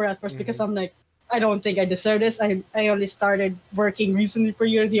his offer at first because I'm like, I don't think I deserve this. I only started working recently for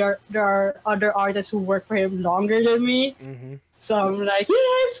you. There are other artists who work for him longer than me. Mm-hmm. So I'm like,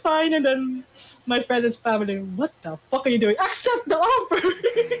 yeah, it's fine. And then my friend and family, what the fuck are you doing? Accept the offer.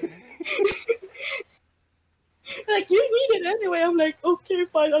 Like, you need it anyway. I'm like, okay,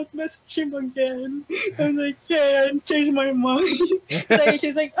 fine, I'll message him again. I'm like, yeah, I changed my mind.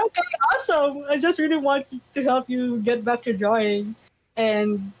 He's like, okay, awesome. I just really want to help you get back to drawing.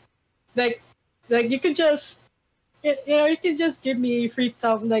 And like you can just, you can just give me a few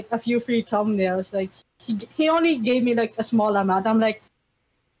free thumbnails. Like, he only gave me like a small amount. I'm like,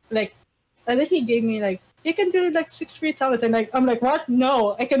 I think he gave me like, you can do like 6 free thumbnails. And I'm like, what?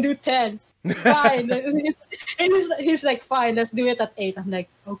 No, I can do 10. Fine. And he's like, fine, let's do it at 8. I'm like,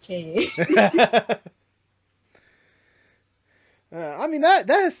 okay. I mean that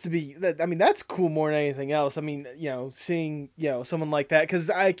has to be that. I mean that's cool more than anything else. I mean seeing someone like that, because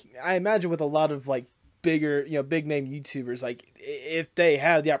I imagine with a lot of like bigger big name YouTubers, like if they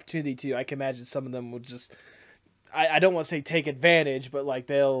have the opportunity to, I can imagine some of them will just I don't want to say take advantage, but like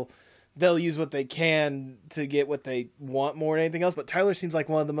they'll use what they can to get what they want more than anything else. But Tyler seems like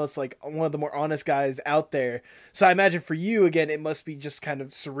one of the more honest guys out there. So I imagine for you, again, it must be just kind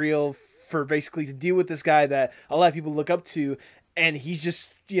of surreal for basically to deal with this guy that a lot of people look up to, and he's just,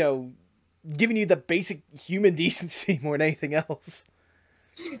 giving you the basic human decency more than anything else.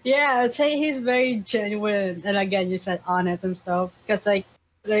 Yeah, I'd say he's very genuine. And again, you said honest and stuff. Because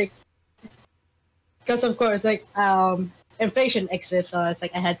because of course, inflation exists, so it's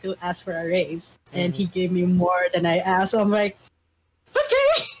like I had to ask for a raise, and he gave me more than I asked. So I'm like,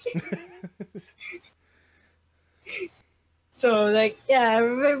 okay. So yeah,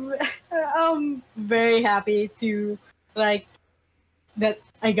 I'm very happy to that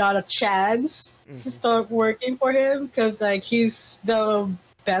I got a chance to start working for him, because he's the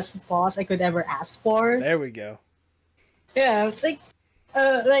best boss I could ever ask for. There we go. Yeah, it's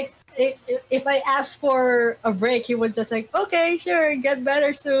if I asked for a break, he would just like, okay, sure, get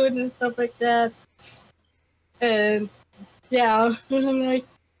better soon and stuff like that. And yeah,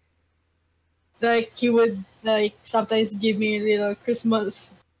 he would sometimes give me a little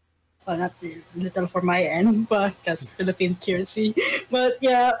Christmas. Well, not really little for my end, but because Philippine currency. But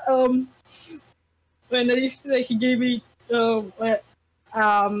yeah, when he gave me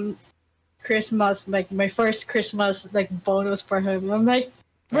Christmas, my first Christmas bonus for him, I'm like,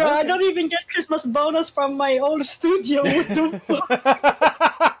 Bro, Okay. I don't even get Christmas bonus from my old studio. What the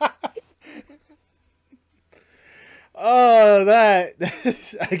fuck? Oh, that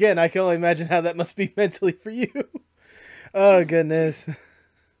again, I can only imagine how that must be mentally for you. Oh goodness.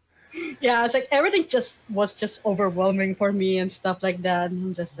 Yeah, it's like everything was just overwhelming for me and stuff like that. And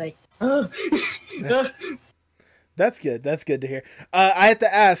I'm just like, ugh. That's good. That's good to hear. I have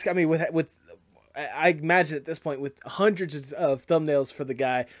to ask. I mean, with I imagine at this point with hundreds of thumbnails for the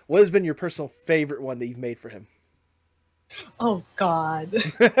guy, what has been your personal favorite one that you've made for him? Oh God,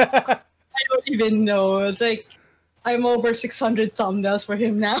 I don't even know. It's like I'm over 600 thumbnails for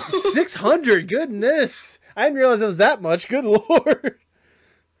him now. 600. Goodness, I didn't realize it was that much. Good lord.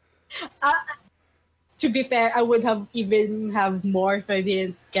 To be fair, I would have even have more if I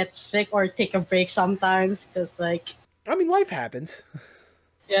didn't get sick or take a break sometimes. Because like, I mean, life happens.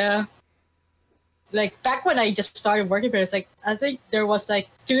 yeah. Like back when I just started working here, it's like I think there was like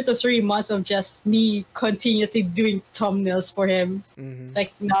 2 to 3 months of just me continuously doing thumbnails for him. Mm-hmm.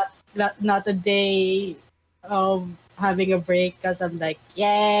 Like not a day of having a break because I'm like,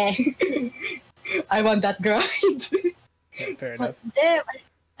 yeah, I want that grind. Yeah, fair But enough. damn,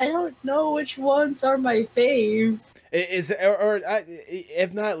 I don't know which ones are my fave.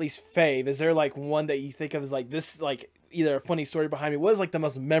 If not at least fave, is there like one that you think of as like this, like either a funny story behind me? What is like the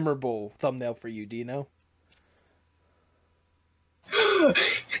most memorable thumbnail for you? Do you know?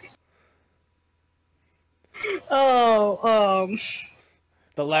 Oh,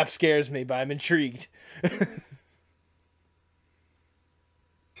 The laugh scares me, but I'm intrigued.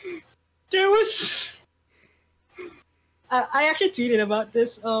 there was. I actually tweeted about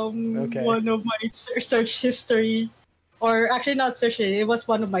this. Okay. One of my search history, or actually not search history. It was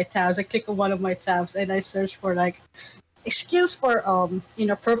one of my tabs. I clicked on one of my tabs and I searched for like skills for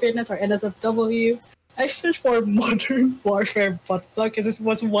inappropriateness or NSFW. I searched for modern warfare butt plug because this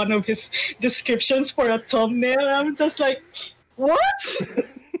was one of his descriptions for a thumbnail. I'm just like, what?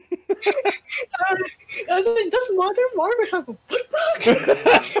 I was like, does modern warfare have a butt plug?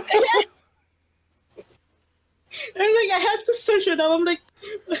 And like I had to search it up. I'm like,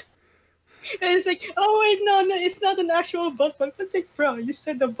 and it's like, oh wait, no, it's not an actual butt plug. I'm like, bro, you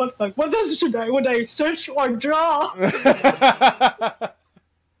said the butt plug. What else would I search or draw?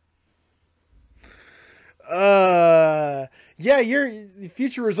 Yeah, your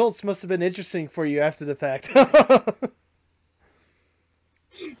future results must have been interesting for you after the fact.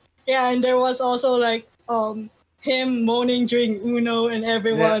 Yeah, and there was also like him moaning during Uno and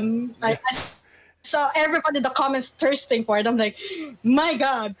everyone. Yeah. I saw everyone in the comments thirsting for it. I'm like, my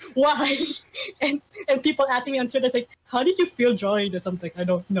God, why? And people asking me on Twitter, it's like, how did you feel drawing this? I'm like, I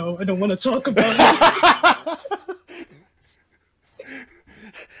don't know. I don't want to talk about it.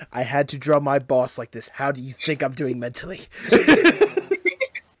 I had to draw my boss like this. How do you think I'm doing mentally?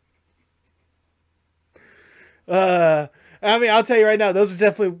 I mean, I'll tell you right now, those are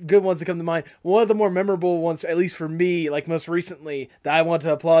definitely good ones that come to mind. One of the more memorable ones, at least for me, like most recently, that I want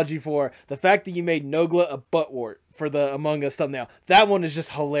to applaud you for, the fact that you made Nogla a buttwort for the Among Us thumbnail. That one is just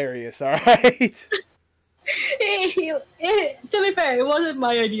hilarious, alright? To be fair, it wasn't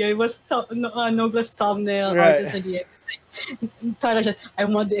my idea. It was Nogla's thumbnail Right. artist's idea. Tyler says, I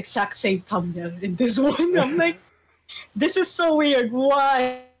want the exact same thumbnail in this one. I'm like, this is so weird.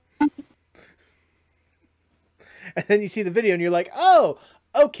 Why? And then you see the video and you're like, oh,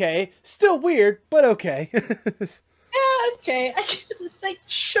 okay. Still weird, but okay. Yeah, okay. It's like,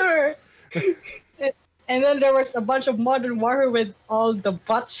 sure. And then there was a bunch of modern warfare with all the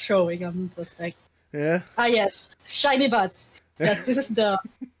butts showing. I'm just like, Yeah. yes, shiny butts. Yes, this is the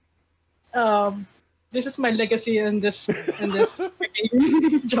this is my legacy in this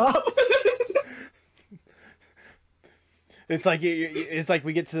freaking job. It's like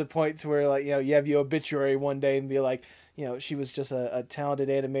we get to the points where, like, you know, you have your obituary one day and be like, you know, she was just a talented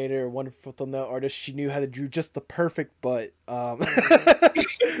animator, a wonderful thumbnail artist. She knew how to draw just the perfect butt.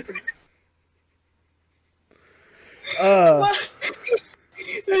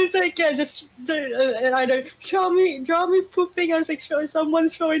 It's like, yeah, just either draw me pooping, or like someone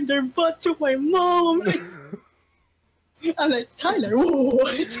showing their butt to my mom. I'm like, Tyler,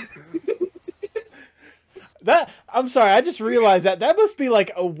 what? I'm sorry, I just realized that must be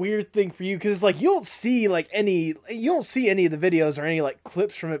like a weird thing for you, because it's like you don't see any of the videos or any like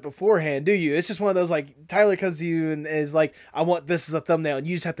clips from it beforehand, do you? It's just one of those, like, Tyler comes to you and is like, I want this as a thumbnail, and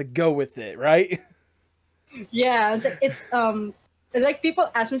you just have to go with it, right? Yeah, it's like people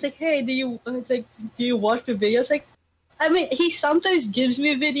ask me, it's like, hey, do you watch the videos? Like, I mean, he sometimes gives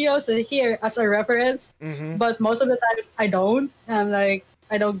me videos here as a reference, but most of the time I don't. I'm like,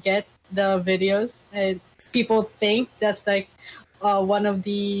 I don't get the videos, and people think that's like, one of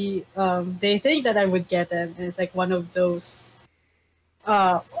the they think that I would get them, and it's like one of those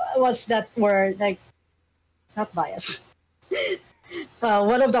what's that word, like, not bias.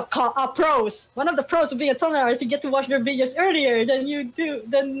 One of the pros. One of the pros of being a thumbnail artist, you get to watch their videos earlier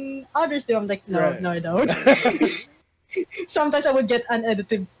than others do. I'm like, no, Right. no, I don't. Sometimes I would get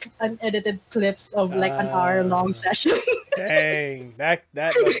unedited clips of like an hour-long session. Dang, that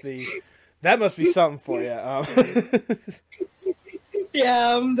must be something for you.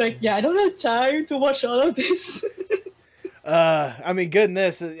 Yeah, I'm like, yeah, I don't have time to watch all of this. I mean,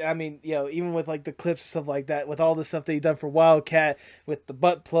 goodness, I mean, you know, even with like the clips and stuff like that, with all the stuff that you've done for Wildcat, with the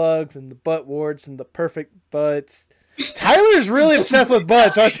butt plugs and the butt warts and the perfect butts. Tyler's really obsessed with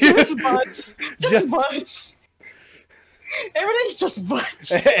butts, aren't you? Just butts. Just butts. Everything's just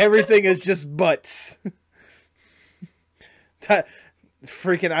butts. Everything is just butts.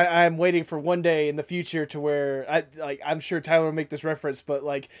 Freaking, I'm waiting for one day in the future to where I'm sure Tyler will make this reference, but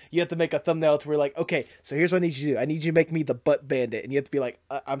like you have to make a thumbnail to where like, okay, so here's what I need you to do. I need you to make me the butt bandit, and you have to be like,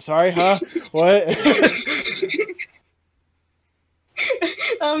 I'm sorry, huh? What?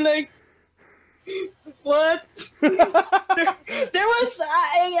 I'm like, what? there was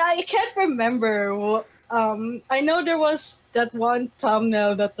I can't remember. I know there was that one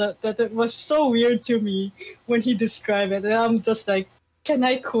thumbnail that it was so weird to me when he described it, and I'm just like, can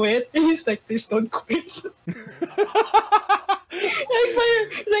I quit? And he's like, please don't quit. Like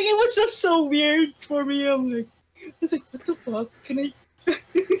it was just so weird for me. I'm like, what the fuck? Can I?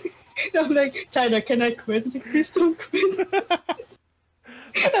 I'm like, Tyler, can I quit? He's like, please don't quit. I'm like,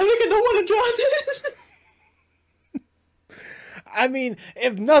 I don't want to draw this. I mean,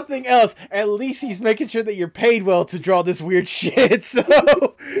 if nothing else, at least he's making sure that you're paid well to draw this weird shit,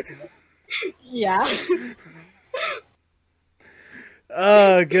 so... Yeah.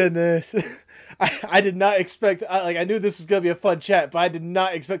 Oh, goodness. I did not expect... I knew this was going to be a fun chat, but I did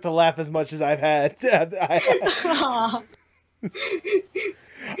not expect to laugh as much as I've had. That's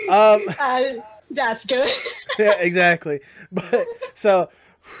good. Yeah, exactly. But, so...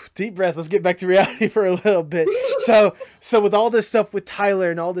 Deep breath. Let's get back to reality for a little bit. So with all this stuff with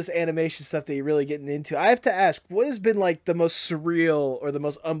Tyler and all this animation stuff that you're really getting into, I have to ask, what has been like the most surreal or the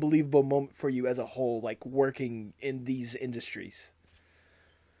most unbelievable moment for you as a whole, like working in these industries?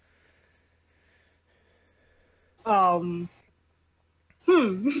 Oh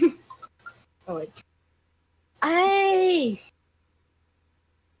wait.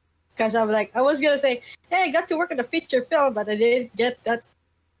 Because I was gonna say, hey, I got to work on a feature film, but I didn't get that.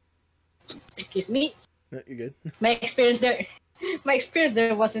 Excuse me. No, you're good. My experience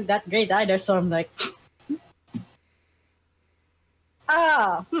there wasn't that great either, so I'm like,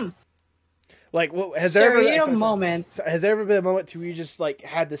 Like, what has there ever surreal moment? Has there ever been a moment where you just like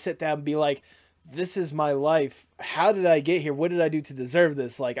had to sit down and be like, "This is my life. How did I get here? What did I do to deserve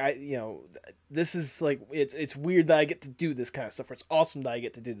this? Like, this is like it's weird that I get to do this kind of stuff. Or it's awesome that I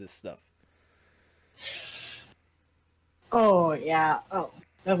get to do this stuff." Oh yeah. Oh,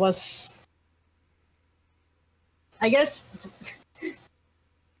 that was. I guess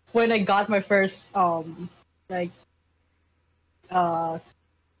when I got my first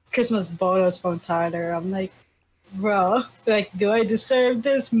Christmas bonus from Tyler, I'm like, bro, like, do I deserve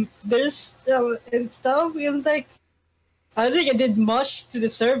this and stuff? I'm like, I don't think I did much to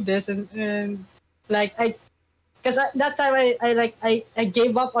deserve this, and like because at that time I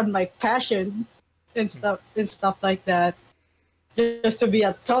gave up on my passion and stuff like that just to be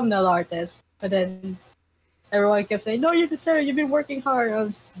a thumbnail artist, but then everyone kept saying, no, you deserve it, you've been working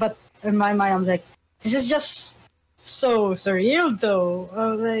hard. But in my mind, I'm like, this is just so surreal, though.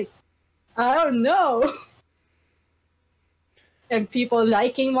 I'm like, I don't know. And people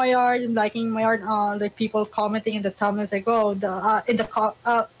liking my art, like people commenting in the thumbnails, like, oh,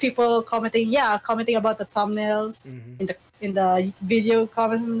 people commenting about the thumbnails in the video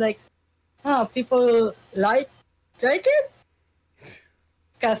comments. I'm like, oh, people like it.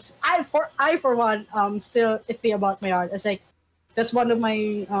 Because I for one still iffy about my art. It's like that's one of my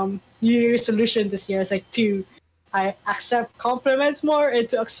New Year's resolution this year. It's like I accept compliments more and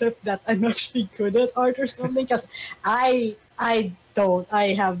to accept that I'm actually good at art or something. Because I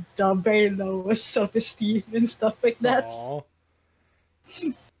have the very lowest self-esteem and stuff like that. Aww.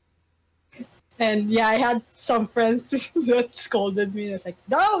 And yeah, I had some friends that scolded me. And it's like,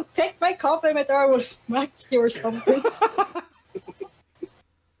 no, take my compliment or I will smack you or something.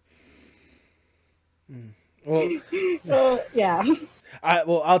 Well, yeah.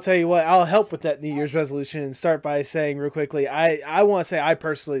 Well, I'll tell you what. I'll help with that New Year's resolution and start by saying real quickly. I want to say I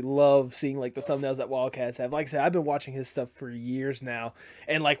personally love seeing like the thumbnails that Wildcats have. Like I said, I've been watching his stuff for years now,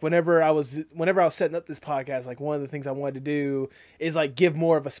 and like whenever I was setting up this podcast, like one of the things I wanted to do is like give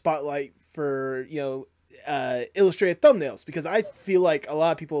more of a spotlight for illustrated thumbnails, because I feel like a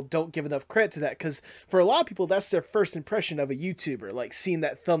lot of people don't give enough credit to that, because for a lot of people that's their first impression of a YouTuber, like seeing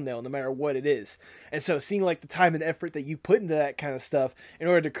that thumbnail no matter what it is. And so seeing like the time and effort that you put into that kind of stuff in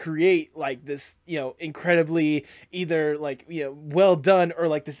order to create like this incredibly either like well done or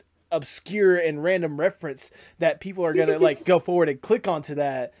like this obscure and random reference that people are gonna like go forward and click onto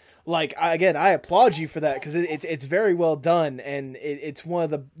that. Like, again, I applaud you for that, because it's very well done, and it's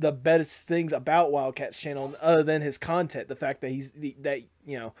one of the best things about Wildcat's channel, other than his content. The fact that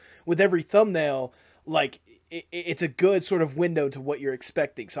with every thumbnail, like it's a good sort of window to what you're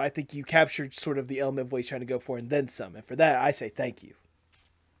expecting. So I think you captured sort of the element of what he's trying to go for, and then some. And for that, I say thank you.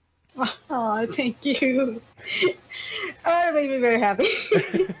 Oh, thank you. That made me very happy.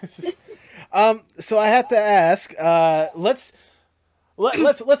 So I have to ask.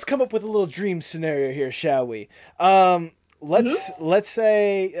 Let's come up with a little dream scenario here, shall we? Let's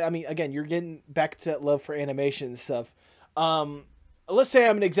say, I mean, again, you're getting back to that love for animation and stuff. Let's say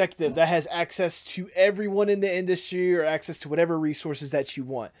I'm an executive that has access to everyone in the industry or access to whatever resources that you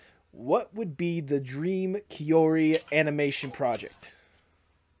want. What would be the dream Kihori animation project?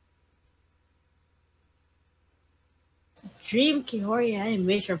 Dream Kihori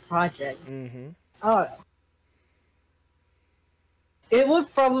animation project. Mm-hmm. Oh. It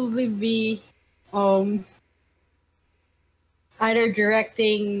would probably be either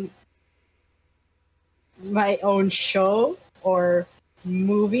directing my own show or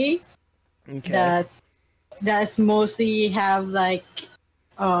movie that's mostly have like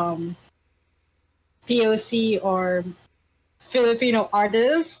POC or Filipino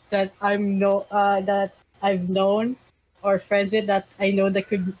artists that that I've known or friends with that I know that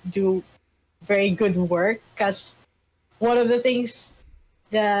could do very good work. Because one of the things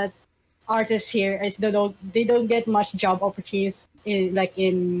that artists here is they don't get much job opportunities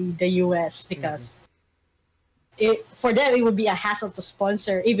in the US, because for them it would be a hassle to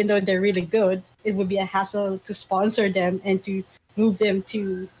sponsor. Even though they're really good, it would be a hassle to sponsor them and to move them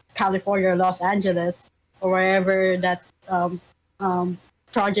to California or Los Angeles or wherever that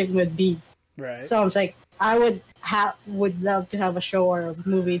project would be. Right. So I was like, I would love to have a show or a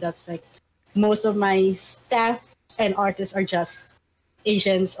movie that's like most of my staff and artists are just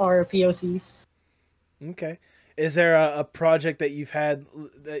Asians or POCs. Okay. Is there a project that you've had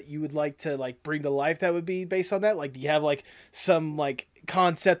that you would like to like bring to life that would be based on that? Like, do you have like some like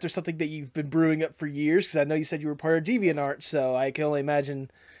concept or something that you've been brewing up for years? Because I know you said you were part of DeviantArt, so I can only imagine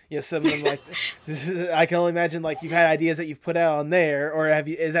something like I can only imagine like you've had ideas that you've put out on there, or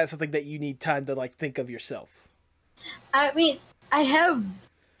is that something that you need time to like think of yourself? I mean, I have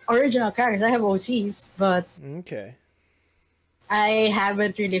original characters, I have OCs, but okay. I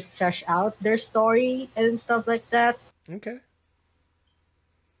haven't really fleshed out their story and stuff like that. Okay.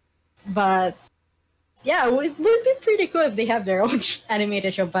 But yeah, it would be pretty cool if they have their own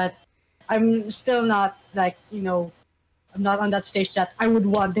animated show, but I'm still not like, I'm not on that stage that I would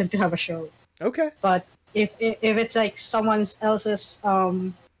want them to have a show. Okay. But if it's like someone else's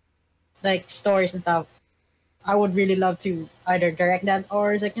like stories and stuff, I would really love to either direct that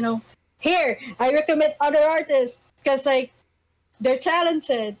or it's like, here, I recommend other artists because like they're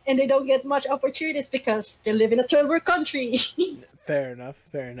talented and they don't get much opportunities because they live in a third world country. Fair enough.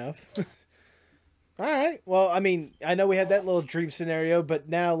 All right. Well, I mean, I know we had that little dream scenario, but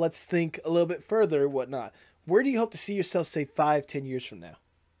now let's think a little bit further and whatnot. Where do you hope to see yourself, say, 5-10 years from now?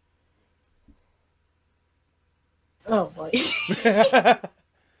 Oh, boy.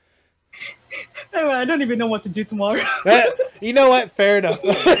 I don't even know what to do tomorrow. You know what? Fair enough.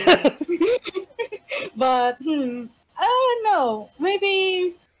 But, I don't know.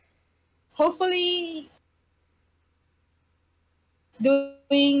 Maybe, hopefully,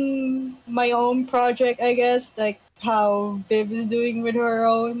 doing my own project, I guess, like how Viv is doing with her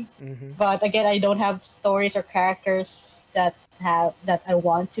own. Mm-hmm. But again, I don't have stories or characters that I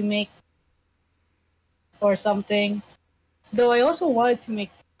want to make or something. Though I also wanted to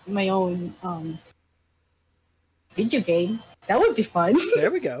make my own video game. That would be fun.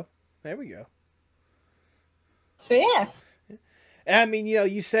 There we go. So yeah. I mean,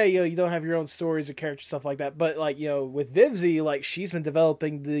 you say, you don't have your own stories or characters, stuff like that. But, like, with Vivzy, like, she's been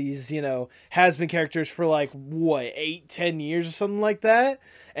developing these, has-been characters for, like, 8-10 years or something like that.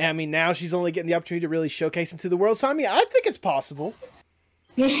 And, I mean, now she's only getting the opportunity to really showcase them to the world. So, I mean, I think it's possible.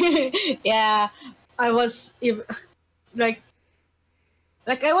 Yeah. I was, like,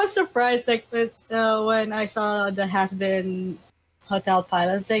 Like I was surprised, like when I saw the Has Been Hotel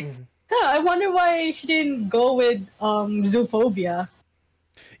pilot. It's like, huh, I wonder why she didn't go with Zoophobia.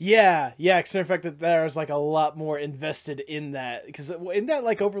 Yeah, considering the fact that there's like a lot more invested in that, because isn't that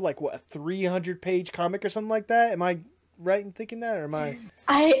like over like what, a 300-page comic or something like that? Am I right in thinking that, or am I?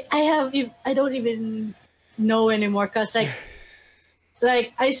 I don't even know anymore, cause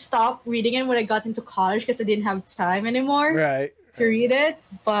like I stopped reading it when I got into college because I didn't have time anymore to read it.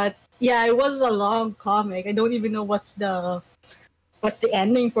 But yeah, it was a long comic. I don't even know what's the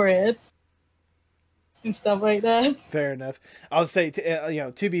ending for it. And stuff like that. Fair enough. I'll say,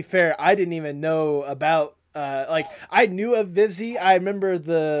 to be fair, I didn't even know about, like, I knew of Vivzy. I remember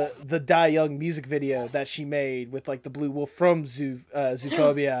the Die Young music video that she made with, like, the blue wolf from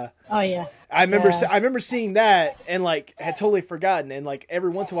Zoophobia. Oh, yeah. I remember seeing that and, like, had totally forgotten. And, like,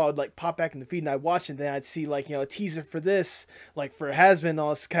 every once in a while I would, like, pop back in the feed and I'd watch it, and then I'd see, like, a teaser for this, like, for Has Been, all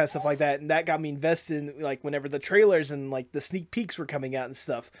this kind of stuff like that. And that got me invested in, like, whenever the trailers and, like, the sneak peeks were coming out and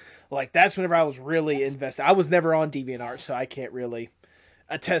stuff. Like, that's whenever I was really invested. I was never on DeviantArt, so I can't really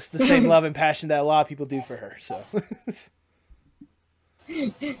attest the same love and passion that a lot of people do for her, so.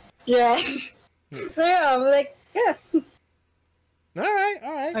 Yeah. Yeah, I'm like, yeah. All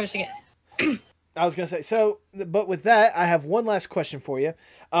right. I was gonna say, so, but with that, I have one last question for you.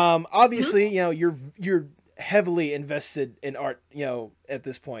 Obviously, you're heavily invested in art, at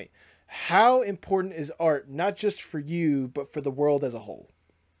this point. How important is art, not just for you, but for the world as a whole?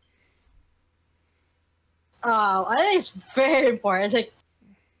 Oh, I think it's very important. Like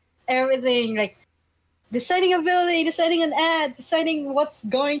everything, like deciding a building, deciding an ad, deciding what's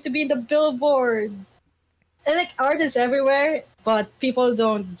going to be in the billboard. And like art is everywhere, but people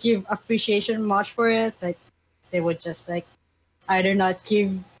don't give appreciation much for it. Like they would just like either not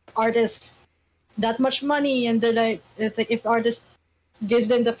give artists that much money, and then like it's like if artist gives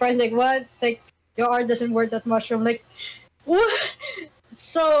them the price, like what? It's like your art doesn't worth that much. I'm like, what?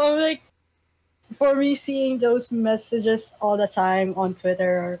 So I'm like, for me, seeing those messages all the time on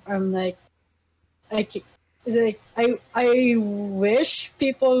Twitter, I'm like, I wish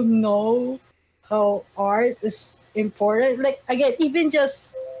people know how art is important. Like again, even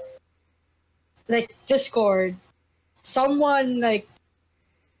just like Discord, someone like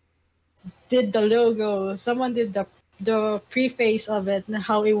did the logo, someone did the preface of it and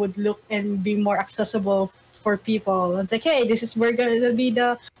how it would look and be more accessible for people. It's like, hey, this is where gonna be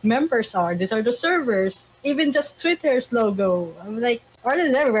the members are. These are the servers. Even just Twitter's logo. I'm like, art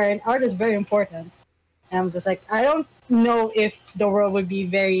is everywhere, and art is very important. And I'm just like, I don't know if the world would be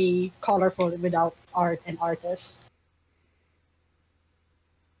very colorful without art and artists.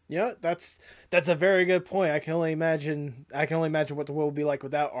 Yeah, that's a very good point. I can only imagine what the world would be like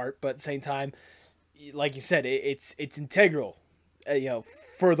without art. But at the same time, like you said, it's integral,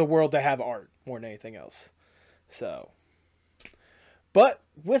 for the world to have art more than anything else. So, but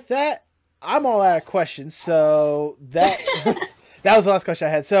with that, I'm all out of questions. So that that was the last question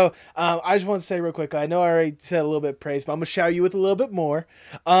I had. So I just want to say real quick, I know I already said a little bit of praise, but I'm gonna shower you with a little bit more.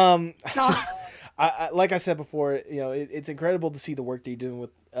 I like I said before, it's incredible to see the work that you're doing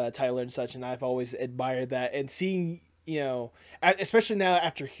with Tyler and such, and I've always admired that. And seeing, especially now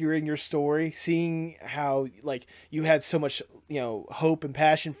after hearing your story, seeing how like you had so much, hope and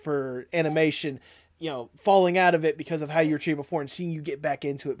passion for animation, falling out of it because of how you were treated before, and seeing you get back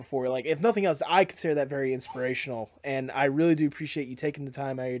into it before, like, if nothing else, I consider that very inspirational. And I really do appreciate you taking the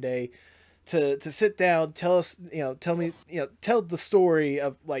time out of your day to sit down, tell us, tell the story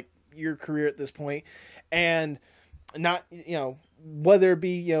of like your career at this point, and not, whether it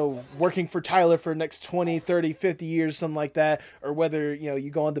be, working for Tyler for the next 20, 30, 50 years, something like that, or whether, you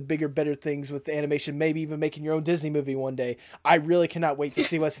go on to bigger, better things with animation, maybe even making your own Disney movie one day. I really cannot wait to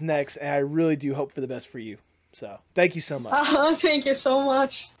see what's next, and I really do hope for the best for you. So, thank you so much. Thank you so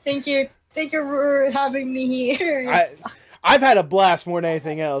much. Thank you for having me here. I've had a blast more than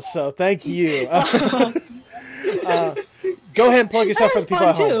anything else, so thank you. Go ahead and plug yourself for the people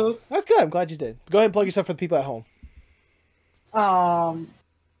at home. That's good. I'm glad you did. Go ahead and plug yourself for the people at home. Can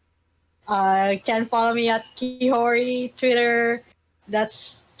follow me at Kihori Twitter.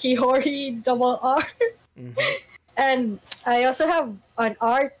 That's Kihori RR. Mm-hmm. And I also have an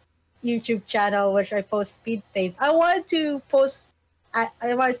art YouTube channel which I post speed paints. I wanted to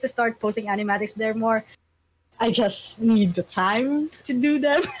start posting animatics there more. I just need the time to do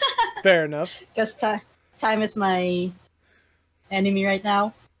them. Fair enough. Because time is my enemy right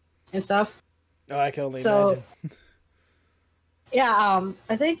now and stuff. Oh, I can only imagine. Yeah,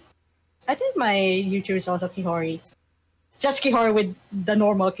 I think my YouTube is also Kihori. Just Kihori with the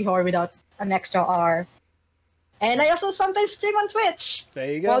normal Kihori without an extra R. And I also sometimes stream on Twitch.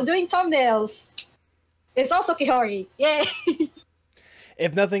 There you go. While doing thumbnails. It's also Kihori. Yay!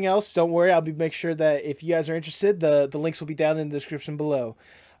 If nothing else, don't worry. I'll make sure that if you guys are interested, the links will be down in the description below.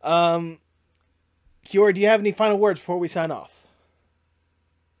 Kihori, do you have any final words before we sign off?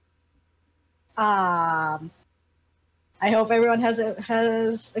 I hope everyone has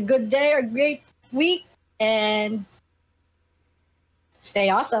a good day or a great week, and stay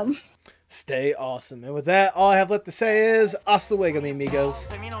awesome. Stay awesome. And with that, all I have left to say is hasta luego, mi amigos.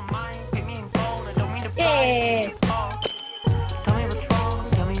 Yeah.